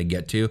they were trying to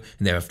get to,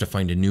 and they have to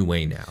find a new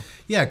way now.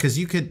 Yeah, because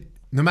you could,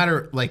 no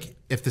matter, like,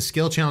 if the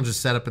skill challenge is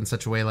set up in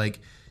such a way, like,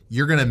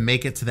 you're going to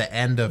make it to the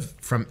end of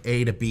from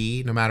A to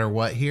B, no matter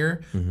what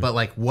here, but,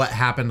 like, what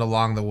happened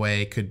along the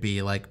way could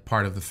be, like,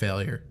 part of the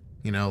failure.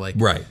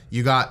 Right.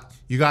 You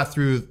got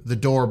through the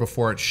door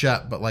before it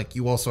shut, but like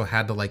you also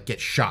had to like get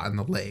shot in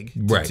the leg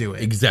to do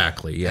it.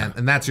 Exactly. Yeah.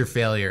 And that's your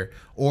failure.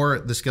 Or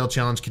the skill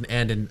challenge can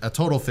end in a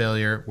total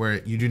failure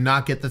where you do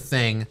not get the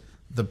thing,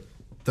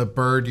 the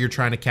bird you're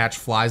trying to catch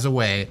flies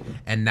away,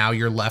 and now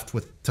you're left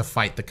with to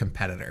fight the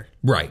competitor.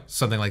 Right.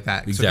 Something like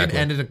that. Exactly. So it can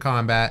end in a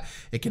combat.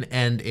 It can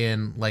end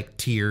in like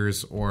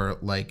tears or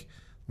like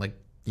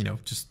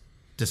just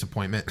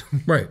disappointment.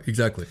 Right,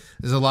 exactly.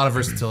 There's a lot of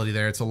versatility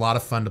there. It's a lot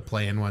of fun to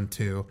play in one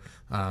too.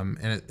 And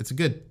it's a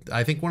good,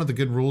 I think one of the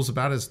good rules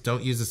about it is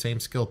don't use the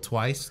same skill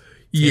twice.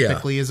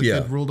 Typically is a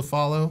good rule to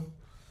follow.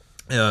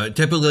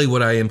 Typically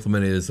what I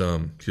implement is,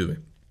 don't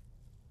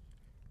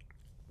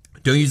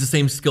use the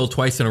same skill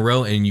twice in a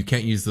row, and you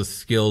can't use the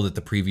skill that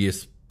the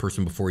previous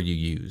person before you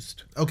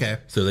used. Okay.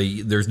 So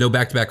there's no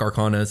back-to-back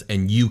Arcanas,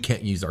 and you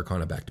can't use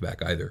Arcana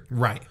back-to-back either.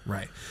 Right.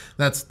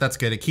 That's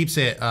good. It keeps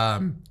it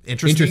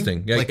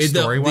interesting. Like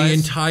story-wise. The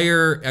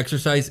entire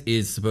exercise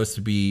is supposed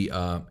to be,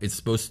 it's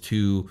supposed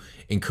to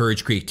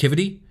encourage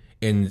creativity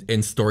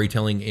and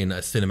storytelling in a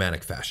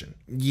cinematic fashion.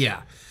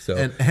 Yeah. So-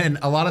 and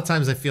a lot of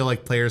times I feel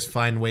like players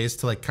find ways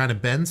to like kind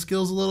of bend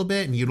skills a little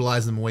bit and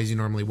utilize them in ways you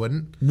normally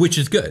wouldn't. Which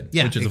is good.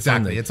 Yeah, which is exactly. a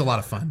fun thing. It's a lot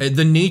of fun.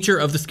 The nature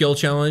of the skill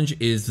challenge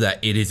is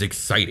that it is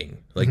exciting.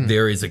 Like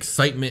there is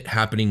excitement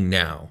happening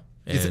now.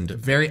 And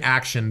It's very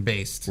action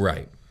based.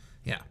 right.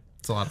 Yeah.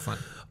 It's a lot of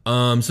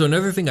fun. So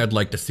another thing I'd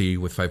like to see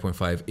with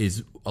 5.5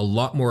 is a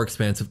lot more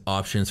expansive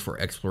options for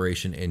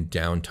exploration and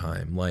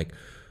downtime. Like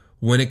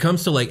when it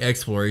comes to like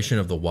exploration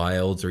of the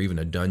wilds or even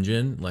a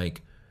dungeon,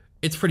 like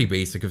it's pretty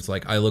basic. It's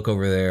like I look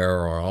over there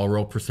or I'll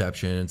roll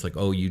perception. It's like,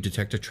 oh, you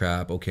detect a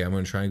trap. Okay, I'm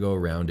going to try and go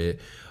around it.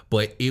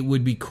 But it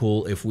would be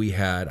cool if we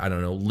had, I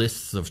don't know,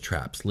 lists of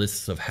traps,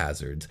 lists of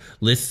hazards,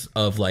 lists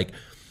of like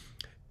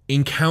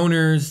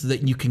encounters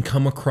that you can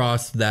come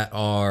across that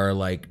are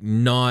like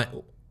not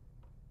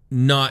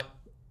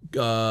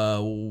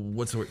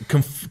what's the word?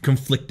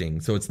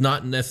 Conflicting. So it's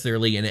not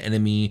necessarily an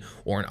enemy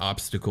or an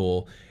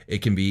obstacle.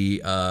 It can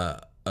be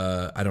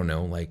I don't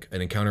know, like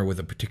an encounter with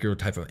a particular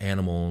type of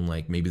animal, and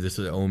like maybe this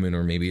is an omen,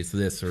 or maybe it's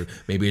this, or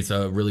maybe it's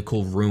a really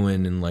cool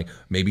ruin, and like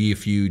maybe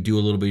if you do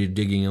a little bit of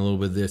digging, a little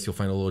bit of this, you'll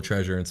find a little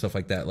treasure and stuff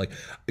like that. Like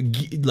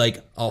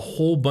a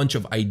whole bunch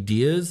of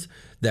ideas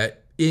that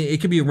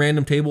it could be a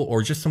random table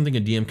or just something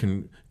a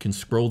DM can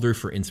scroll through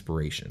for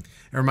inspiration.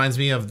 It reminds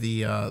me of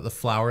the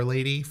flower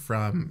lady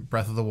from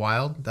Breath of the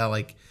Wild that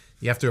like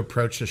you have to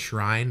approach the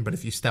shrine, but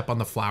if you step on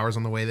the flowers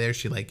on the way there,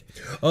 she like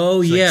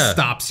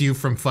stops you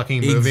from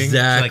fucking moving.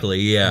 Exactly,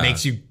 she, like, yeah.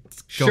 makes you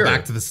go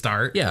back to the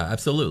start. Yeah,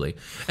 absolutely.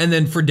 And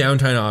then for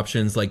downtime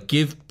options, like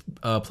give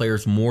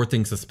players more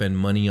things to spend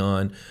money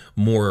on,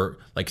 more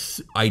like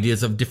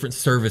ideas of different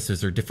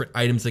services or different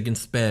items they can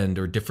spend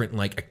or different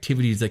like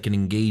activities they can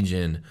engage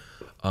in.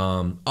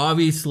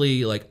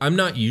 Obviously, like I'm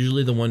not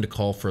usually the one to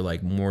call for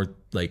like more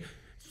like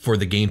for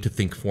the game to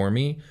think for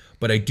me,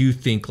 but I do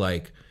think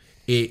like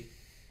it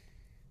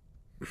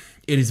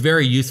is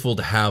very useful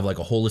to have like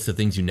a whole list of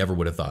things you never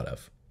would have thought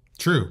of.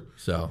 True.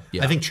 So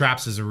yeah. I think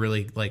traps is a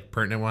really like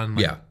pertinent one.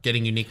 Like, yeah.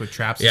 Getting unique with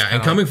traps. Yeah,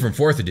 and coming from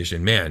 4th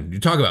edition, man, you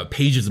talk about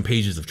pages and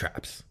pages of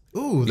traps.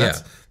 Ooh,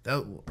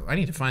 I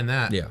need to find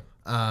that. Yeah.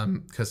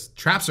 Because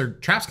traps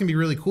can be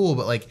really cool,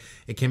 but like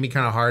it can be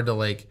kind of hard to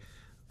like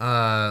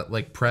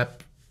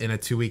prep in a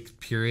 2-week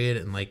period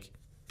and like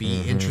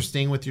be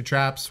interesting with your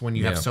traps when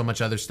you have so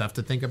much other stuff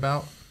to think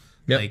about.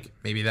 Yep. Like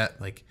maybe that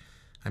like,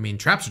 I mean,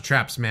 traps are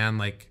traps, man.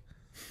 Like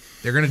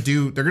they're gonna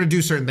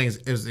do certain things.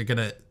 Is it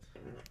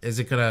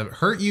gonna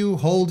hurt you,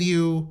 hold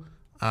you,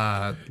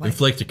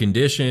 inflict a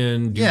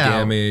condition, do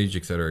damage,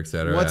 et cetera, et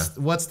cetera.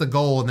 What's the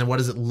goal, and then what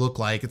does it look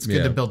like? It's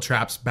good to build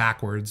traps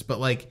backwards, but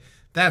like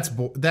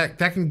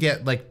that can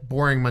get like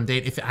boring,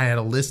 mundane. If I had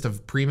a list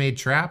of pre-made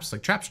traps,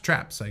 like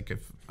traps, like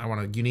if I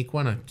want a unique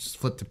one, I just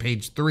flip to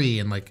page 3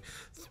 and like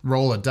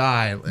roll a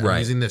die. And I'm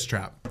using this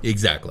trap.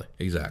 Exactly.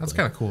 That's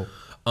kind of cool.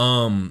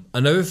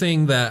 Another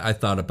thing that I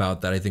thought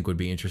about that I think would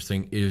be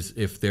interesting is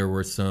if there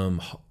were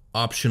some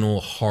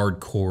optional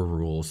hardcore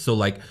rules. So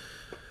like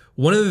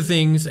one of the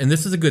things, and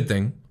this is a good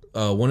thing,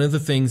 one of the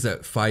things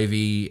that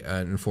 5e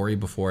and 4e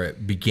before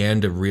it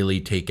began to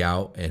really take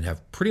out and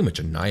have pretty much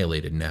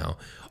annihilated now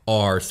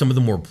are some of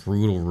the more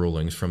brutal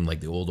rulings from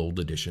like the old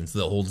editions,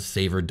 the old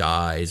saver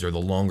dies or the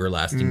longer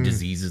lasting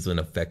diseases and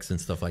effects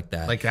and stuff like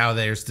that. Like how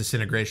there's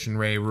disintegration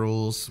ray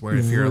rules where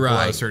if you're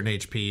below a certain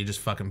HP, you just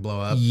fucking blow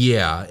up.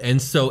 Yeah.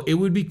 And so it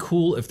would be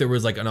cool if there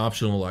was like an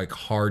optional like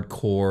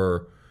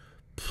hardcore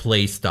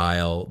play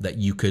style that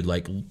you could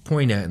like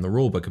point at in the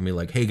rule book and be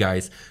like, hey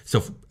guys,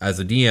 so as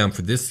a DM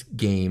for this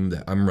game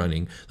that I'm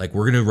running, like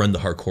we're going to run the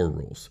hardcore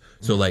rules.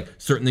 So like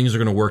certain things are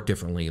going to work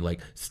differently. Like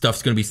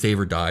stuff's going to be save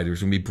or die.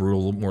 There's going to be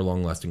brutal, more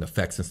long lasting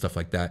effects and stuff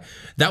like that.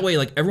 That way,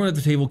 like everyone at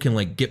the table can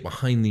like get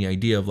behind the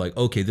idea of like,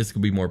 okay, this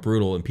could be more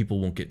brutal and people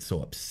won't get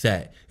so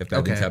upset if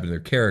bad things happen to their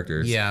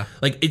characters. Yeah.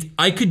 Like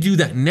I could do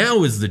that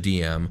now as the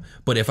DM,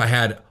 but if I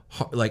had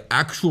like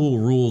actual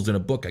rules in a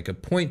book I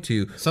could point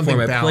to something for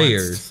my balanced.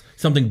 players,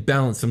 something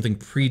balanced, something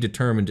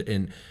predetermined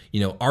and, you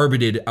know,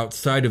 arbitrated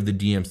outside of the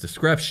DM's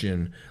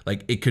discretion,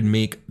 like it could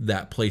make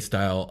that play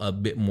style a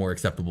bit more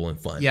acceptable and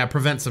fun. Yeah,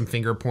 prevent some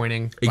finger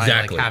pointing by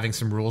like having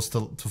some rules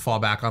to fall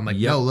back on. Like,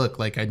 no, look,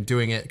 like I'm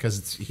doing it because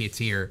it's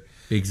here.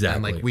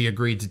 Exactly. And like we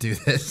agreed to do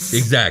this.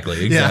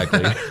 Exactly.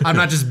 Yeah. I'm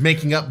not just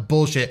making up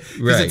bullshit.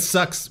 Because it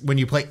sucks when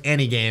you play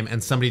any game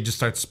and somebody just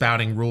starts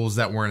spouting rules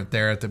that weren't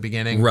there at the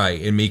beginning.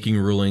 Right. And making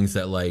rulings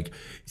that like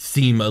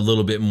seem a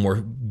little bit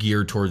more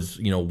geared towards,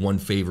 you know, one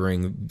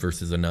favoring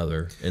versus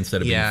another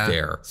instead of being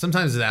fair.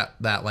 Sometimes that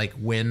like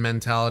win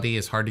mentality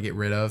is hard to get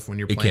rid of when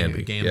you're playing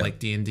a game like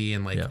D&D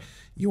and like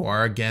you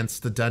are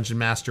against the dungeon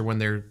master when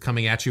they're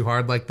coming at you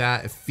hard like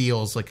that. It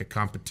feels like a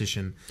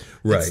competition.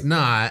 Right. It's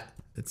not.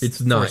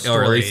 It's not,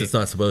 or at least it's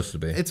not supposed to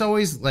be. It's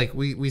always like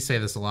we say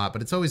this a lot,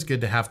 but it's always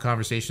good to have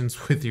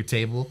conversations with your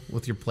table,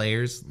 with your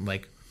players,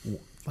 like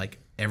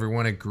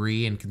everyone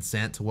agree and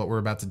consent to what we're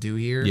about to do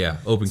here. Yeah,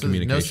 open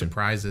communication. No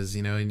surprises,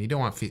 you know, and you don't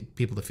want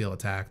people to feel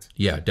attacked.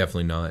 Yeah,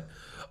 definitely not.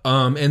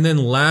 And then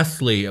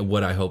lastly,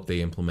 what I hope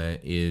they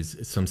implement is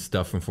some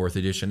stuff from 4th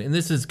edition. And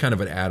this is kind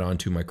of an add-on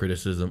to my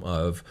criticism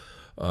of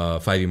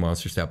 5e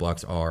monster stat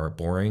blocks are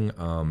boring.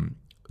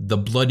 The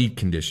bloodied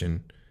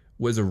condition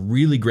was a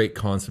really great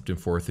concept in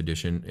 4th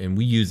edition, and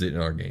we use it in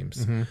our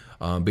games.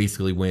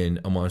 Basically, when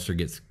a monster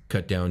gets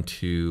cut down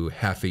to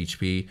half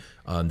HP,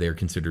 they're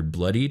considered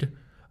bloodied.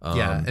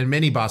 And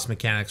many boss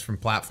mechanics from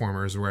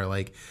platformers where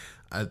like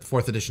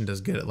 4th edition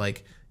does good at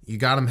like you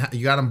got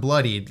them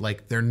bloodied,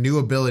 like their new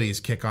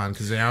abilities kick on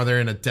because now they're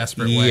in a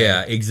desperate way.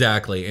 Yeah,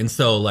 exactly. And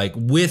so like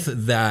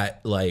with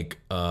that like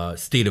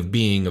state of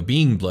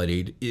being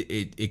bloodied,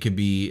 it could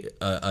be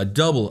a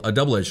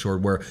double-edged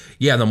sword where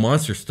the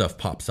monster stuff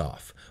pops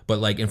off. But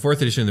like in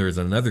 4th edition, there was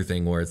another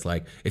thing where it's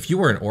like if you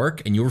were an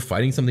orc and you were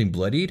fighting something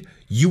bloodied,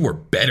 you were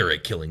better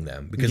at killing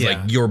them because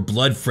like your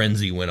blood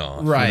frenzy went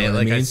off. Right. You know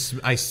like I mean?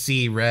 I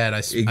see red. I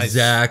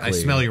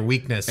smell your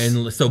weakness.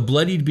 And so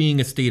bloodied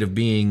being a state of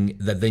being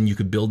that then you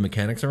could build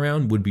mechanics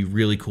around would be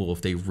really cool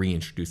if they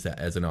reintroduce that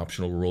as an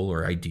optional rule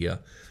or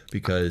idea,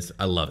 because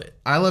I love it.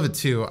 I love it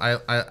too.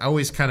 I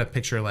always kind of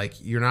picture like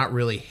you're not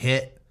really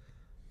hit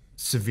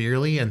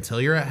severely until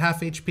you're at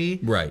half HP.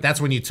 Right. That's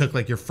when you took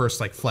like your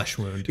first like flesh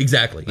wound.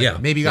 Exactly. Like,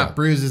 maybe you got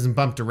bruises and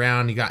bumped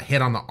around. You got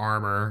hit on the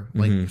armor,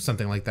 like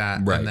something like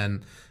that. Right. And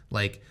then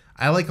like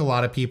I like a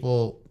lot of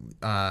people,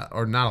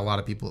 or not a lot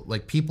of people,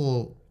 like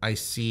people I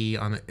see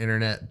on the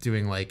internet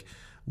doing like,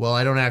 well,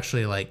 I don't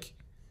actually like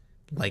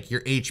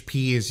your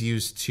HP is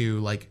used to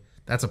like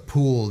that's a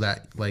pool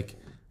that like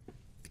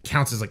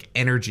counts as like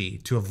energy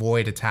to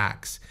avoid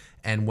attacks.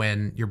 And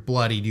when you're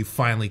bloodied, you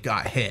finally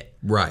got hit.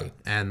 Right.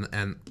 And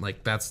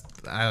like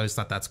I always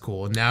thought that's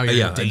cool. And now you're in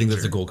danger. I think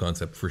that's a cool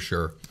concept for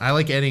sure. I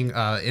like adding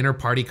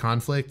inter-party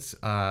conflict,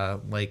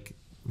 like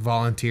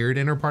volunteered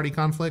inter-party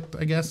conflict,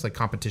 I guess, like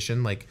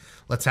competition. Like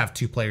let's have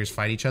 2 players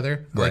fight each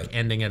other. Right. Like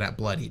ending it at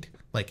bloodied.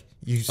 Like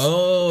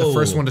the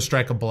first one to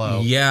strike a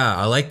blow. Yeah,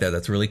 I like that.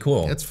 That's really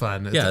cool. It's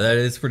fun. That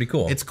is pretty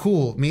cool. It's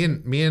cool. Me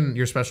and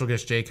your special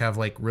guest Jake have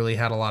like really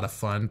had a lot of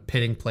fun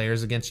pitting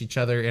players against each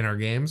other in our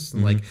games.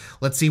 And, like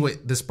let's see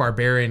what this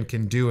barbarian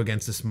can do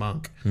against this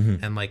monk,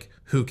 and like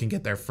who can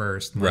get there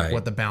first. And, like,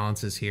 what the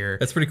balance is here.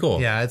 That's pretty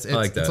cool. Yeah, I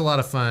like that. It's a lot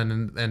of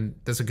fun, and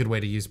that's a good way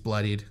to use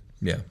bloodied.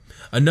 Yeah.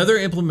 Another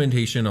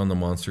implementation on the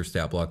monster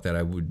stat block that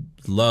I would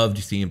love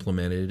to see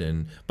implemented,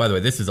 and by the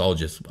way, this is all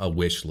just a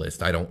wish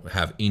list. I don't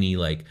have any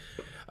like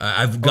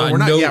I've got we're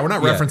not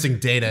referencing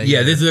data.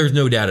 Yeah, there's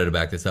no data to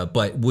back this up,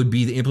 but would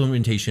be the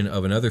implementation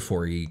of another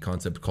 4E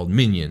concept called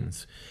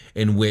minions,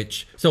 in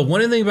which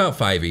one of the things about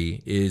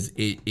 5E is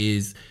it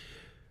is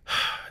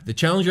the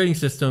challenge rating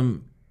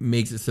system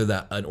makes it so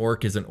that an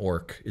orc is an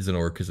orc is an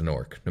orc is an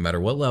orc. No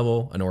matter what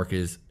level, an orc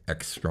is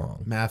X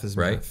strong. Math is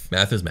right. math.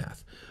 Math is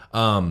math.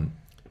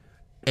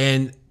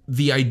 And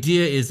the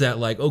idea is that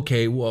like,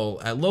 okay, well,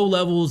 at low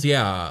levels,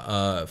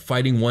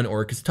 fighting one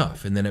orc is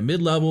tough. And then at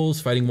mid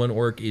levels, fighting one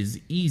orc is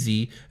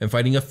easy and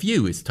fighting a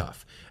few is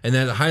tough. And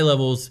then at high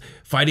levels,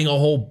 fighting a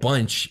whole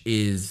bunch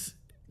is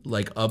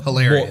like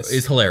hilarious.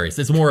 It's hilarious.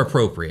 It's more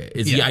appropriate.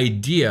 It's the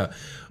idea,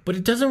 but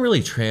it doesn't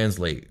really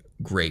translate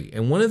great.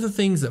 And one of the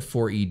things that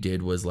 4E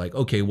did was like,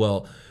 okay,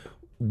 well,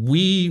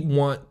 we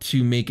want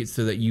to make it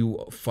so that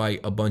you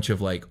fight a bunch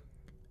of like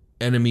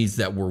enemies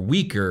that were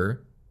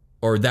weaker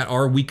or that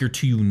are weaker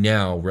to you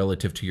now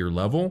relative to your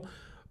level.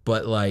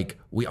 But like,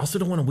 we also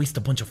don't want to waste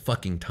a bunch of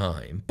fucking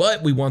time,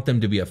 but we want them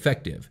to be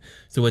effective.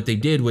 So what they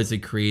did was they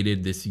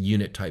created this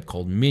unit type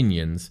called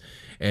minions.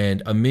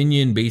 And a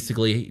minion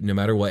basically, no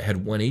matter what,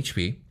 had 1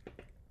 HP.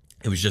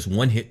 It was just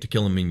 1 hit to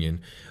kill a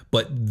minion,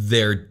 but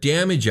their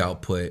damage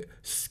output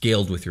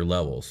scaled with your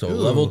level. So a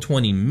level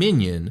 20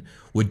 minion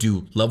would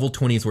do level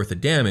 20's worth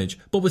of damage,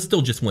 but was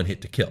still just 1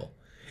 hit to kill.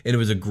 And it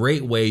was a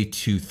great way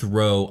to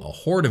throw a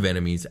horde of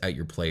enemies at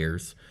your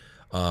players,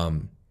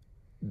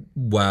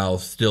 while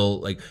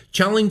still like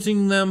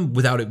challenging them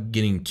without it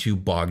getting too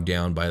bogged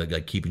down by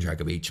like keeping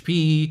track of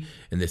HP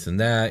and this and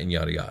that and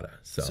yada yada.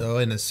 So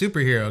in a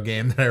superhero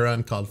game that I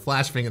run called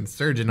Flashbang and the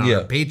Surgeon on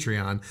our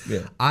Patreon,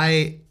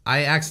 I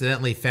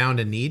accidentally found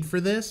a need for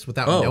this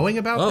without knowing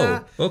about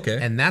that. Okay.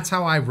 And that's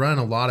how I run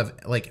a lot of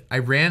like I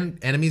ran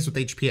enemies with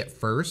HP at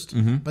first,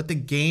 but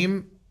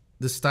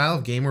the style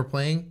of game we're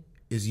playing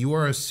is you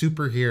are a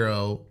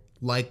superhero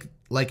like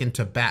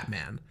into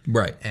Batman.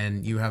 Right.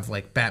 And you have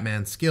like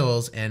Batman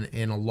skills, and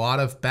in a lot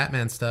of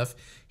Batman stuff,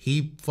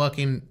 he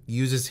fucking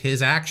uses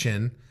his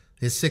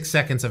 6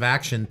 seconds of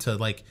action to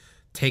like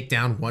take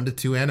down 1 to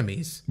 2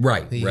 enemies.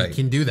 Right. He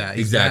can do that.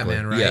 He's exactly.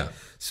 Batman, right? Yeah.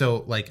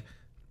 So like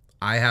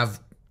I have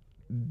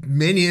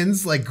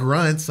minions like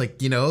grunts,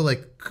 like, you know,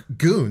 like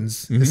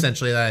goons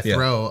essentially that I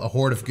throw a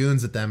horde of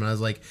goons at them, and I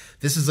was like,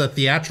 this is a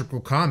theatrical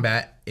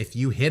combat. If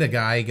you hit a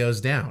guy, he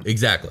goes down.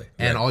 Exactly.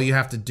 And all you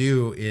have to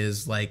do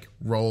is like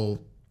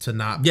roll to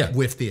not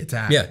whiff the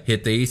attack. Yeah,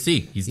 hit the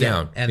AC. He's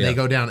down. And they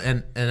go down.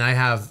 And I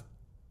have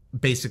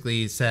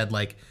basically said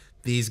like,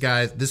 these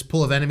guys, this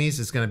pool of enemies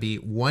is going to be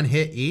 1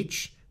 hit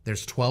each,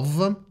 There's 12 of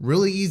them.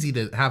 Really easy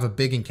to have a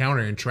big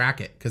encounter and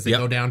track it because they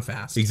go down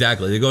fast.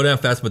 Exactly. They go down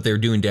fast, but they're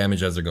doing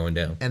damage as they're going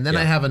down. And then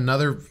I have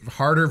another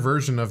harder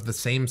version of the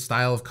same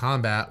style of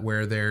combat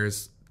where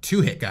there's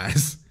 2-hit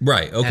guys.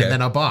 Right. Okay. And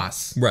then a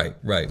boss. Right.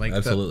 Like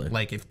Absolutely.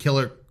 Like if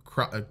Killer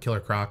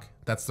Croc,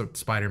 that's the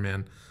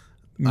Spider-Man.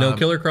 No,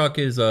 Killer Croc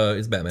is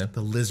Batman.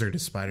 The lizard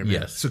is Spider-Man.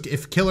 Yes. So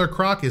if Killer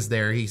Croc is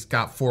there, he's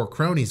got 4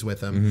 cronies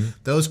with him. Mm-hmm.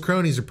 Those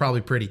cronies are probably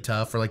pretty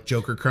tough, or like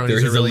Joker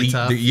cronies are really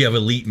tough. You have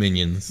elite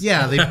minions.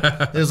 Yeah,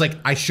 there's like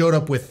I showed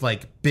up with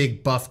like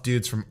big buff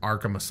dudes from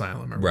Arkham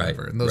Asylum or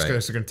whatever, and those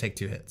guys are going to take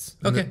 2 hits.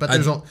 Okay, but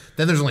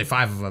there's only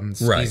 5 of them.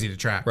 It's easy to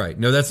track. Right.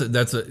 No, that's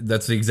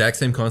the exact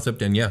same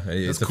concept, and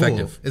it's That's cool.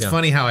 effective. It's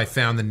funny how I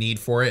found the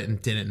need for it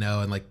and didn't know,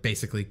 and like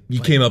basically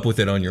you came up with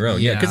it on your own.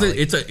 Yeah,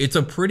 because like, it's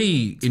a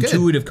pretty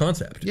intuitive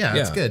concept. Yeah,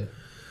 it's good.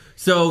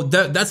 So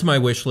that's my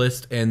wish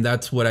list, and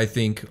that's what I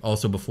think.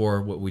 Also,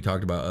 before what we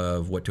talked about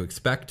of what to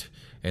expect,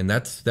 and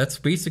that's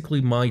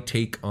basically my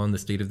take on the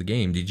state of the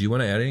game. Did you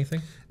want to add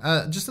anything?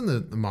 Just in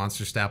the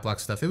monster stat block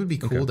stuff, it would be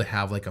cool to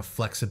have like a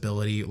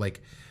flexibility.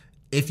 Like,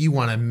 if you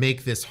want to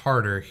make this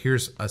harder,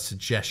 here's a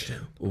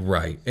suggestion.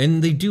 Right,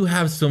 and they do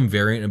have some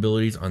variant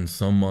abilities on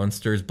some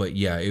monsters, but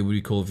yeah, it would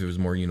be cool if it was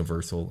more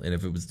universal and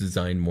if it was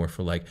designed more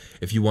for like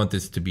if you want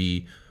this to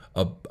be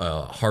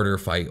a harder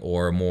fight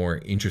or a more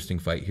interesting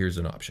fight, here's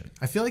an option.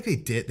 I feel like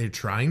they're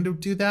trying to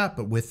do that,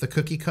 but with the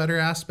cookie cutter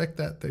aspect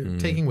that they're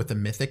taking with the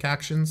mythic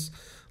actions.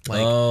 Like,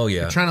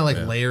 they're trying to like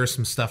layer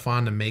some stuff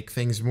on to make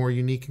things more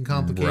unique and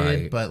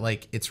complicated, but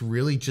like it's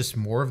really just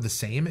more of the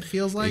same. It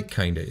feels like it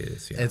kind of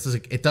is. Yeah. It's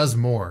like it does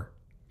more,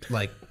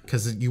 like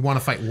because you want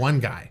to fight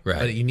one guy,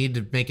 but you need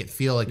to make it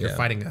feel like you're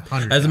fighting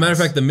 100. As a matter of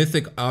fact, the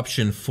mythic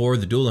option for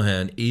the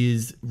Dullahan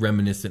is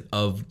reminiscent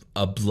of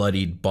a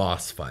bloodied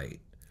boss fight.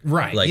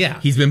 Right.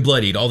 Like, he's been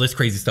bloodied. All this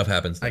crazy stuff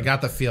happens to him. I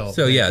got the feel.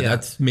 So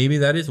that's maybe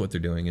that is what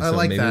they're doing. And I so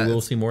like maybe that. we'll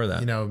see more of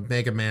that. You know,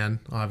 Mega Man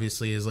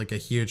obviously is like a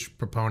huge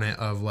proponent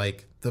of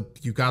like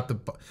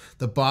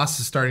the boss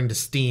is starting to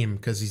steam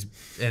because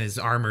his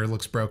armor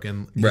looks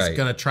broken. He's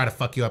gonna try to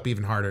fuck you up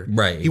even harder.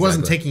 Right. He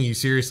wasn't taking you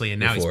seriously, and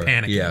now he's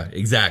panicking. Yeah.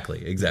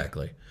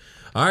 Exactly.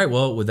 All right.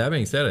 Well, with that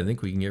being said, I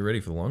think we can get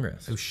ready for the long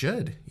rest. We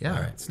should. Yeah. All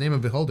right. Let's name a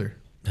beholder.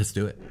 Let's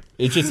do it.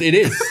 It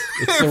is.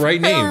 It's the right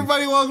name. Hey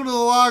everybody, welcome to the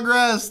long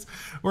rest.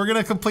 We're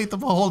gonna complete the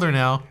beholder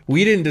now.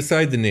 We didn't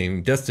decide the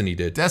name. Destiny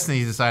did.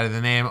 Destiny decided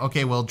the name.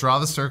 Okay, we'll draw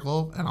the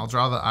circle, and I'll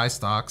draw the eye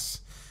stalks,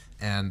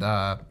 and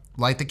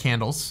light the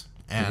candles,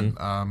 and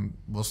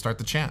we'll start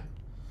the chant.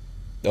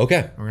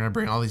 Okay. We're gonna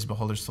bring all these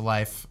beholders to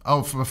life.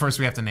 Oh, but first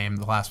we have to name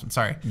the last one.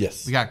 Sorry.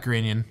 Yes. We got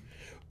Grinion.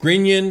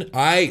 Grinion.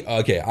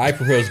 I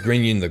propose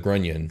Grinion the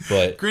Grunion,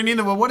 but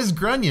Grinion. Well, what is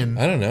Grunion?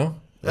 I don't know.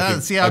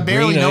 See, I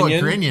barely know what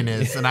Grinion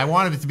is, and I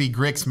wanted it to be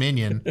Grick's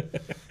minion.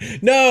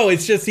 No,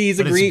 it's just he's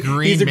a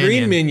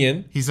green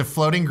minion. He's a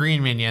floating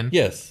green minion.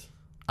 Yes.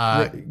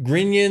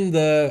 Grinion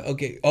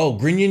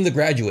Grinion the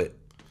graduate.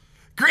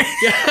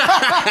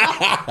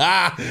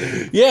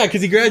 Yeah,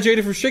 because he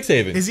graduated from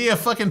Strixhaven. Is he a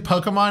fucking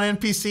Pokemon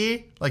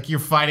NPC? Like you're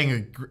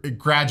fighting a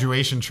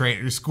graduation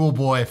train,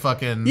 schoolboy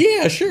fucking.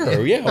 Yeah,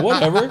 sure. Yeah,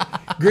 whatever.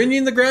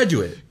 Grinion the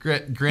graduate.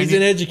 He's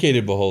an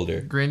educated beholder.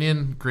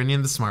 Grinion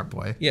the smart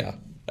boy. Yeah.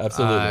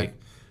 Absolutely.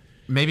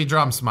 Maybe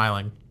draw him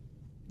smiling.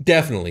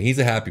 Definitely. He's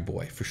a happy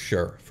boy. For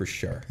sure.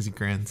 Because he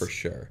grins. For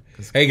sure.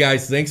 Hey,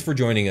 guys. Thanks for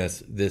joining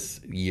us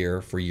this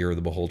year for Year of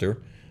the Beholder.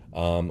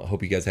 I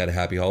hope you guys had a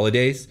happy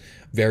holidays.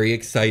 Very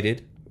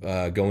excited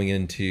going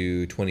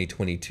into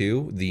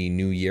 2022, the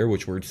new year,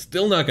 which we're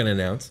still not going to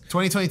announce.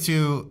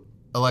 2022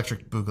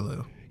 Electric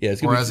Boogaloo. Yeah,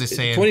 it's going to be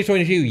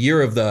 2022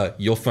 year of the,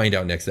 you'll find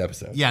out next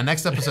episode. Yeah,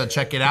 next episode.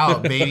 Check it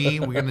out, baby.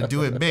 We're going to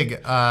do it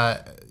big.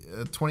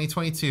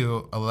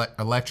 2022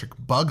 Electric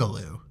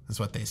Bugaloo is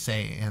what they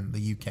say in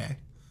the UK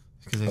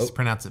because they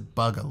pronounce it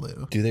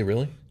Bugaloo. Do they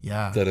really?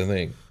 Yeah. Is that a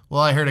thing?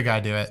 Well, I heard a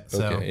guy do it.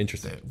 So okay,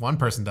 interesting. One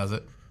person does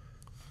it.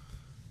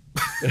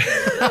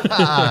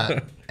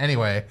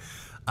 Anyway,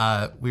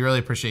 we really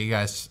appreciate you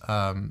guys.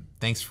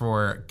 Thanks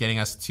for getting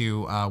us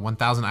to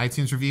 1,000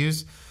 iTunes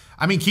reviews.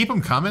 I mean, keep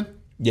them coming.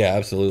 Yeah,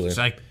 absolutely.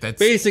 That's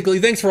basically,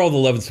 thanks for all the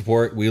love and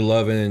support. We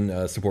love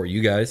and support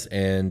you guys,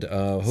 and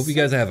hope you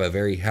guys have a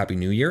very happy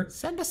New Year.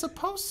 Send us a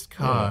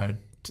postcard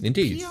to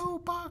Indeed. the P.O.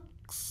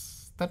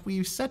 box that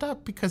we set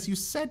up because you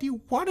said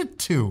you wanted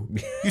to.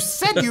 You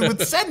said you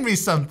would send me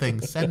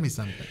something. Send me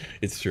something.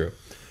 It's true.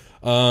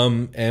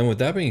 And with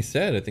that being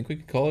said, I think we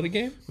could call it a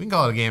game. We can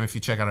call it a game if you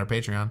check out our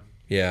Patreon.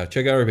 Yeah,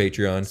 check out our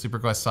Patreon. Super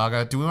Quest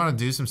Saga. Do we want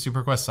to do some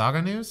Super Quest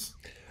Saga news?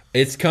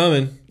 It's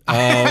coming.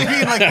 I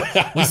mean,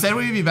 like we said,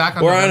 we'd be back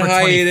on November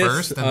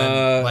 21st, and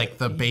then like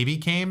the baby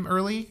came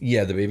early.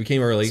 Yeah, the baby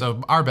came early.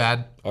 So our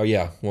bad. Oh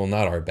yeah, well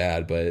not our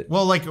bad, but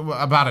like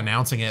about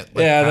announcing it.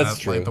 Like, yeah, that's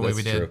true. Like the way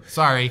we did.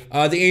 Sorry.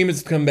 The aim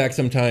is to come back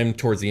sometime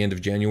towards the end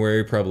of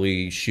January.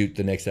 Probably shoot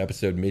the next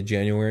episode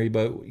mid-January,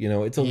 but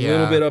it's a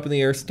little bit up in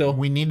the air still.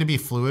 We need to be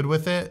fluid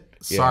with it.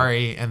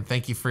 sorry, and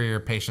thank you for your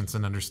patience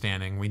and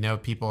understanding. We know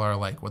people are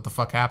like, what the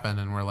fuck happened?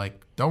 And we're like,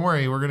 don't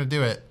worry, we're going to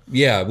do it.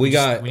 Yeah, we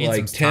got need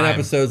like some 10 time.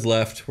 episodes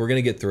left. We're going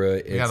to get through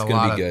it. We got It's a going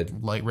lot to be of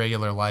good. like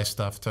regular life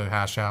stuff to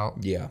hash out.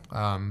 Yeah.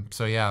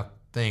 So yeah,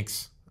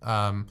 thanks.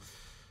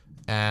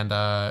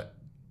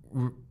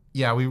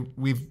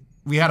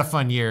 We had a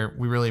fun year.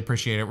 We really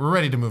appreciate it. We're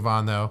ready to move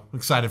on though.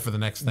 Excited for the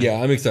next thing.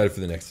 Yeah, I'm excited for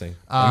the next thing.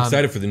 I'm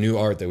excited for the new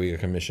art that we got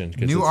commissioned.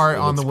 New art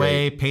on the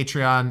way.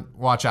 Patreon.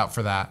 Watch out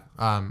for that.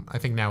 I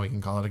think now we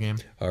can call it a game.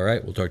 All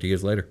right, we'll talk to you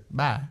guys later.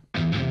 Bye.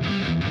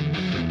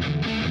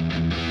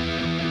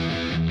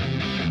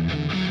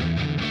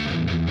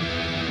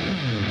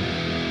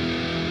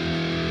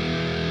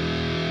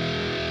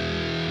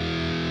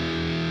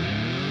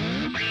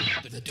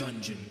 The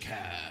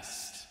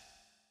Dungeoncast.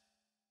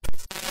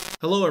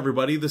 Hello,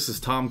 everybody. This is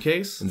Tom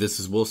Case. And this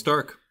is Will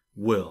Stark.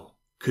 Will,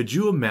 could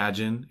you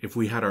imagine if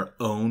we had our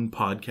own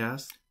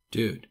podcast?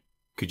 Dude,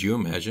 could you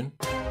imagine?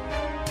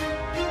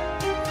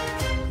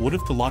 What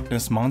if the Loch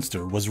Ness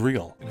Monster was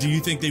real? Do you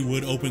think they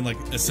would open like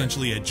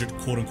essentially a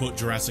quote-unquote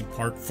Jurassic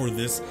Park for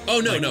this? Oh,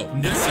 no, like, no. They're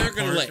Nessie not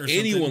going to Park let or something?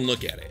 anyone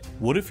look at it.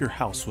 What if your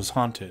house was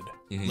haunted?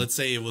 Let's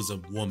say it was a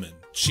woman.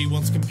 She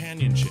wants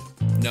companionship.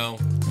 No.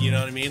 You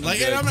know what I mean?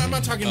 Like, and I'm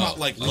not talking about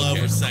like love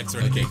okay. or sex or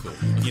anything. Okay,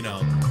 cool. You know,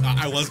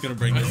 I was going to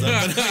bring this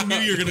up, but I knew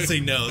you were going to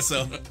say no,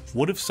 so.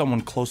 What if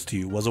someone close to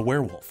you was a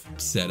werewolf?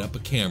 Set up a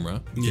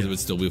camera because Yeah. it would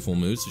still be a full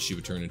moon, so she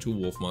would turn into a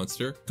wolf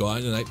monster. Go out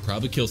in the night,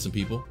 probably kill some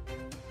people.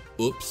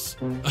 Oops.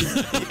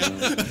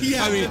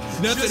 Yeah, I mean,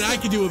 nothing I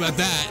can do about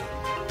that.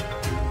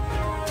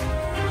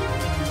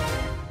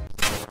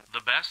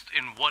 The best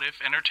in what if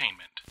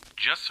entertainment.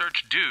 Just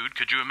search Dude,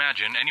 Could You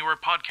Imagine anywhere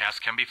podcasts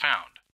can be found.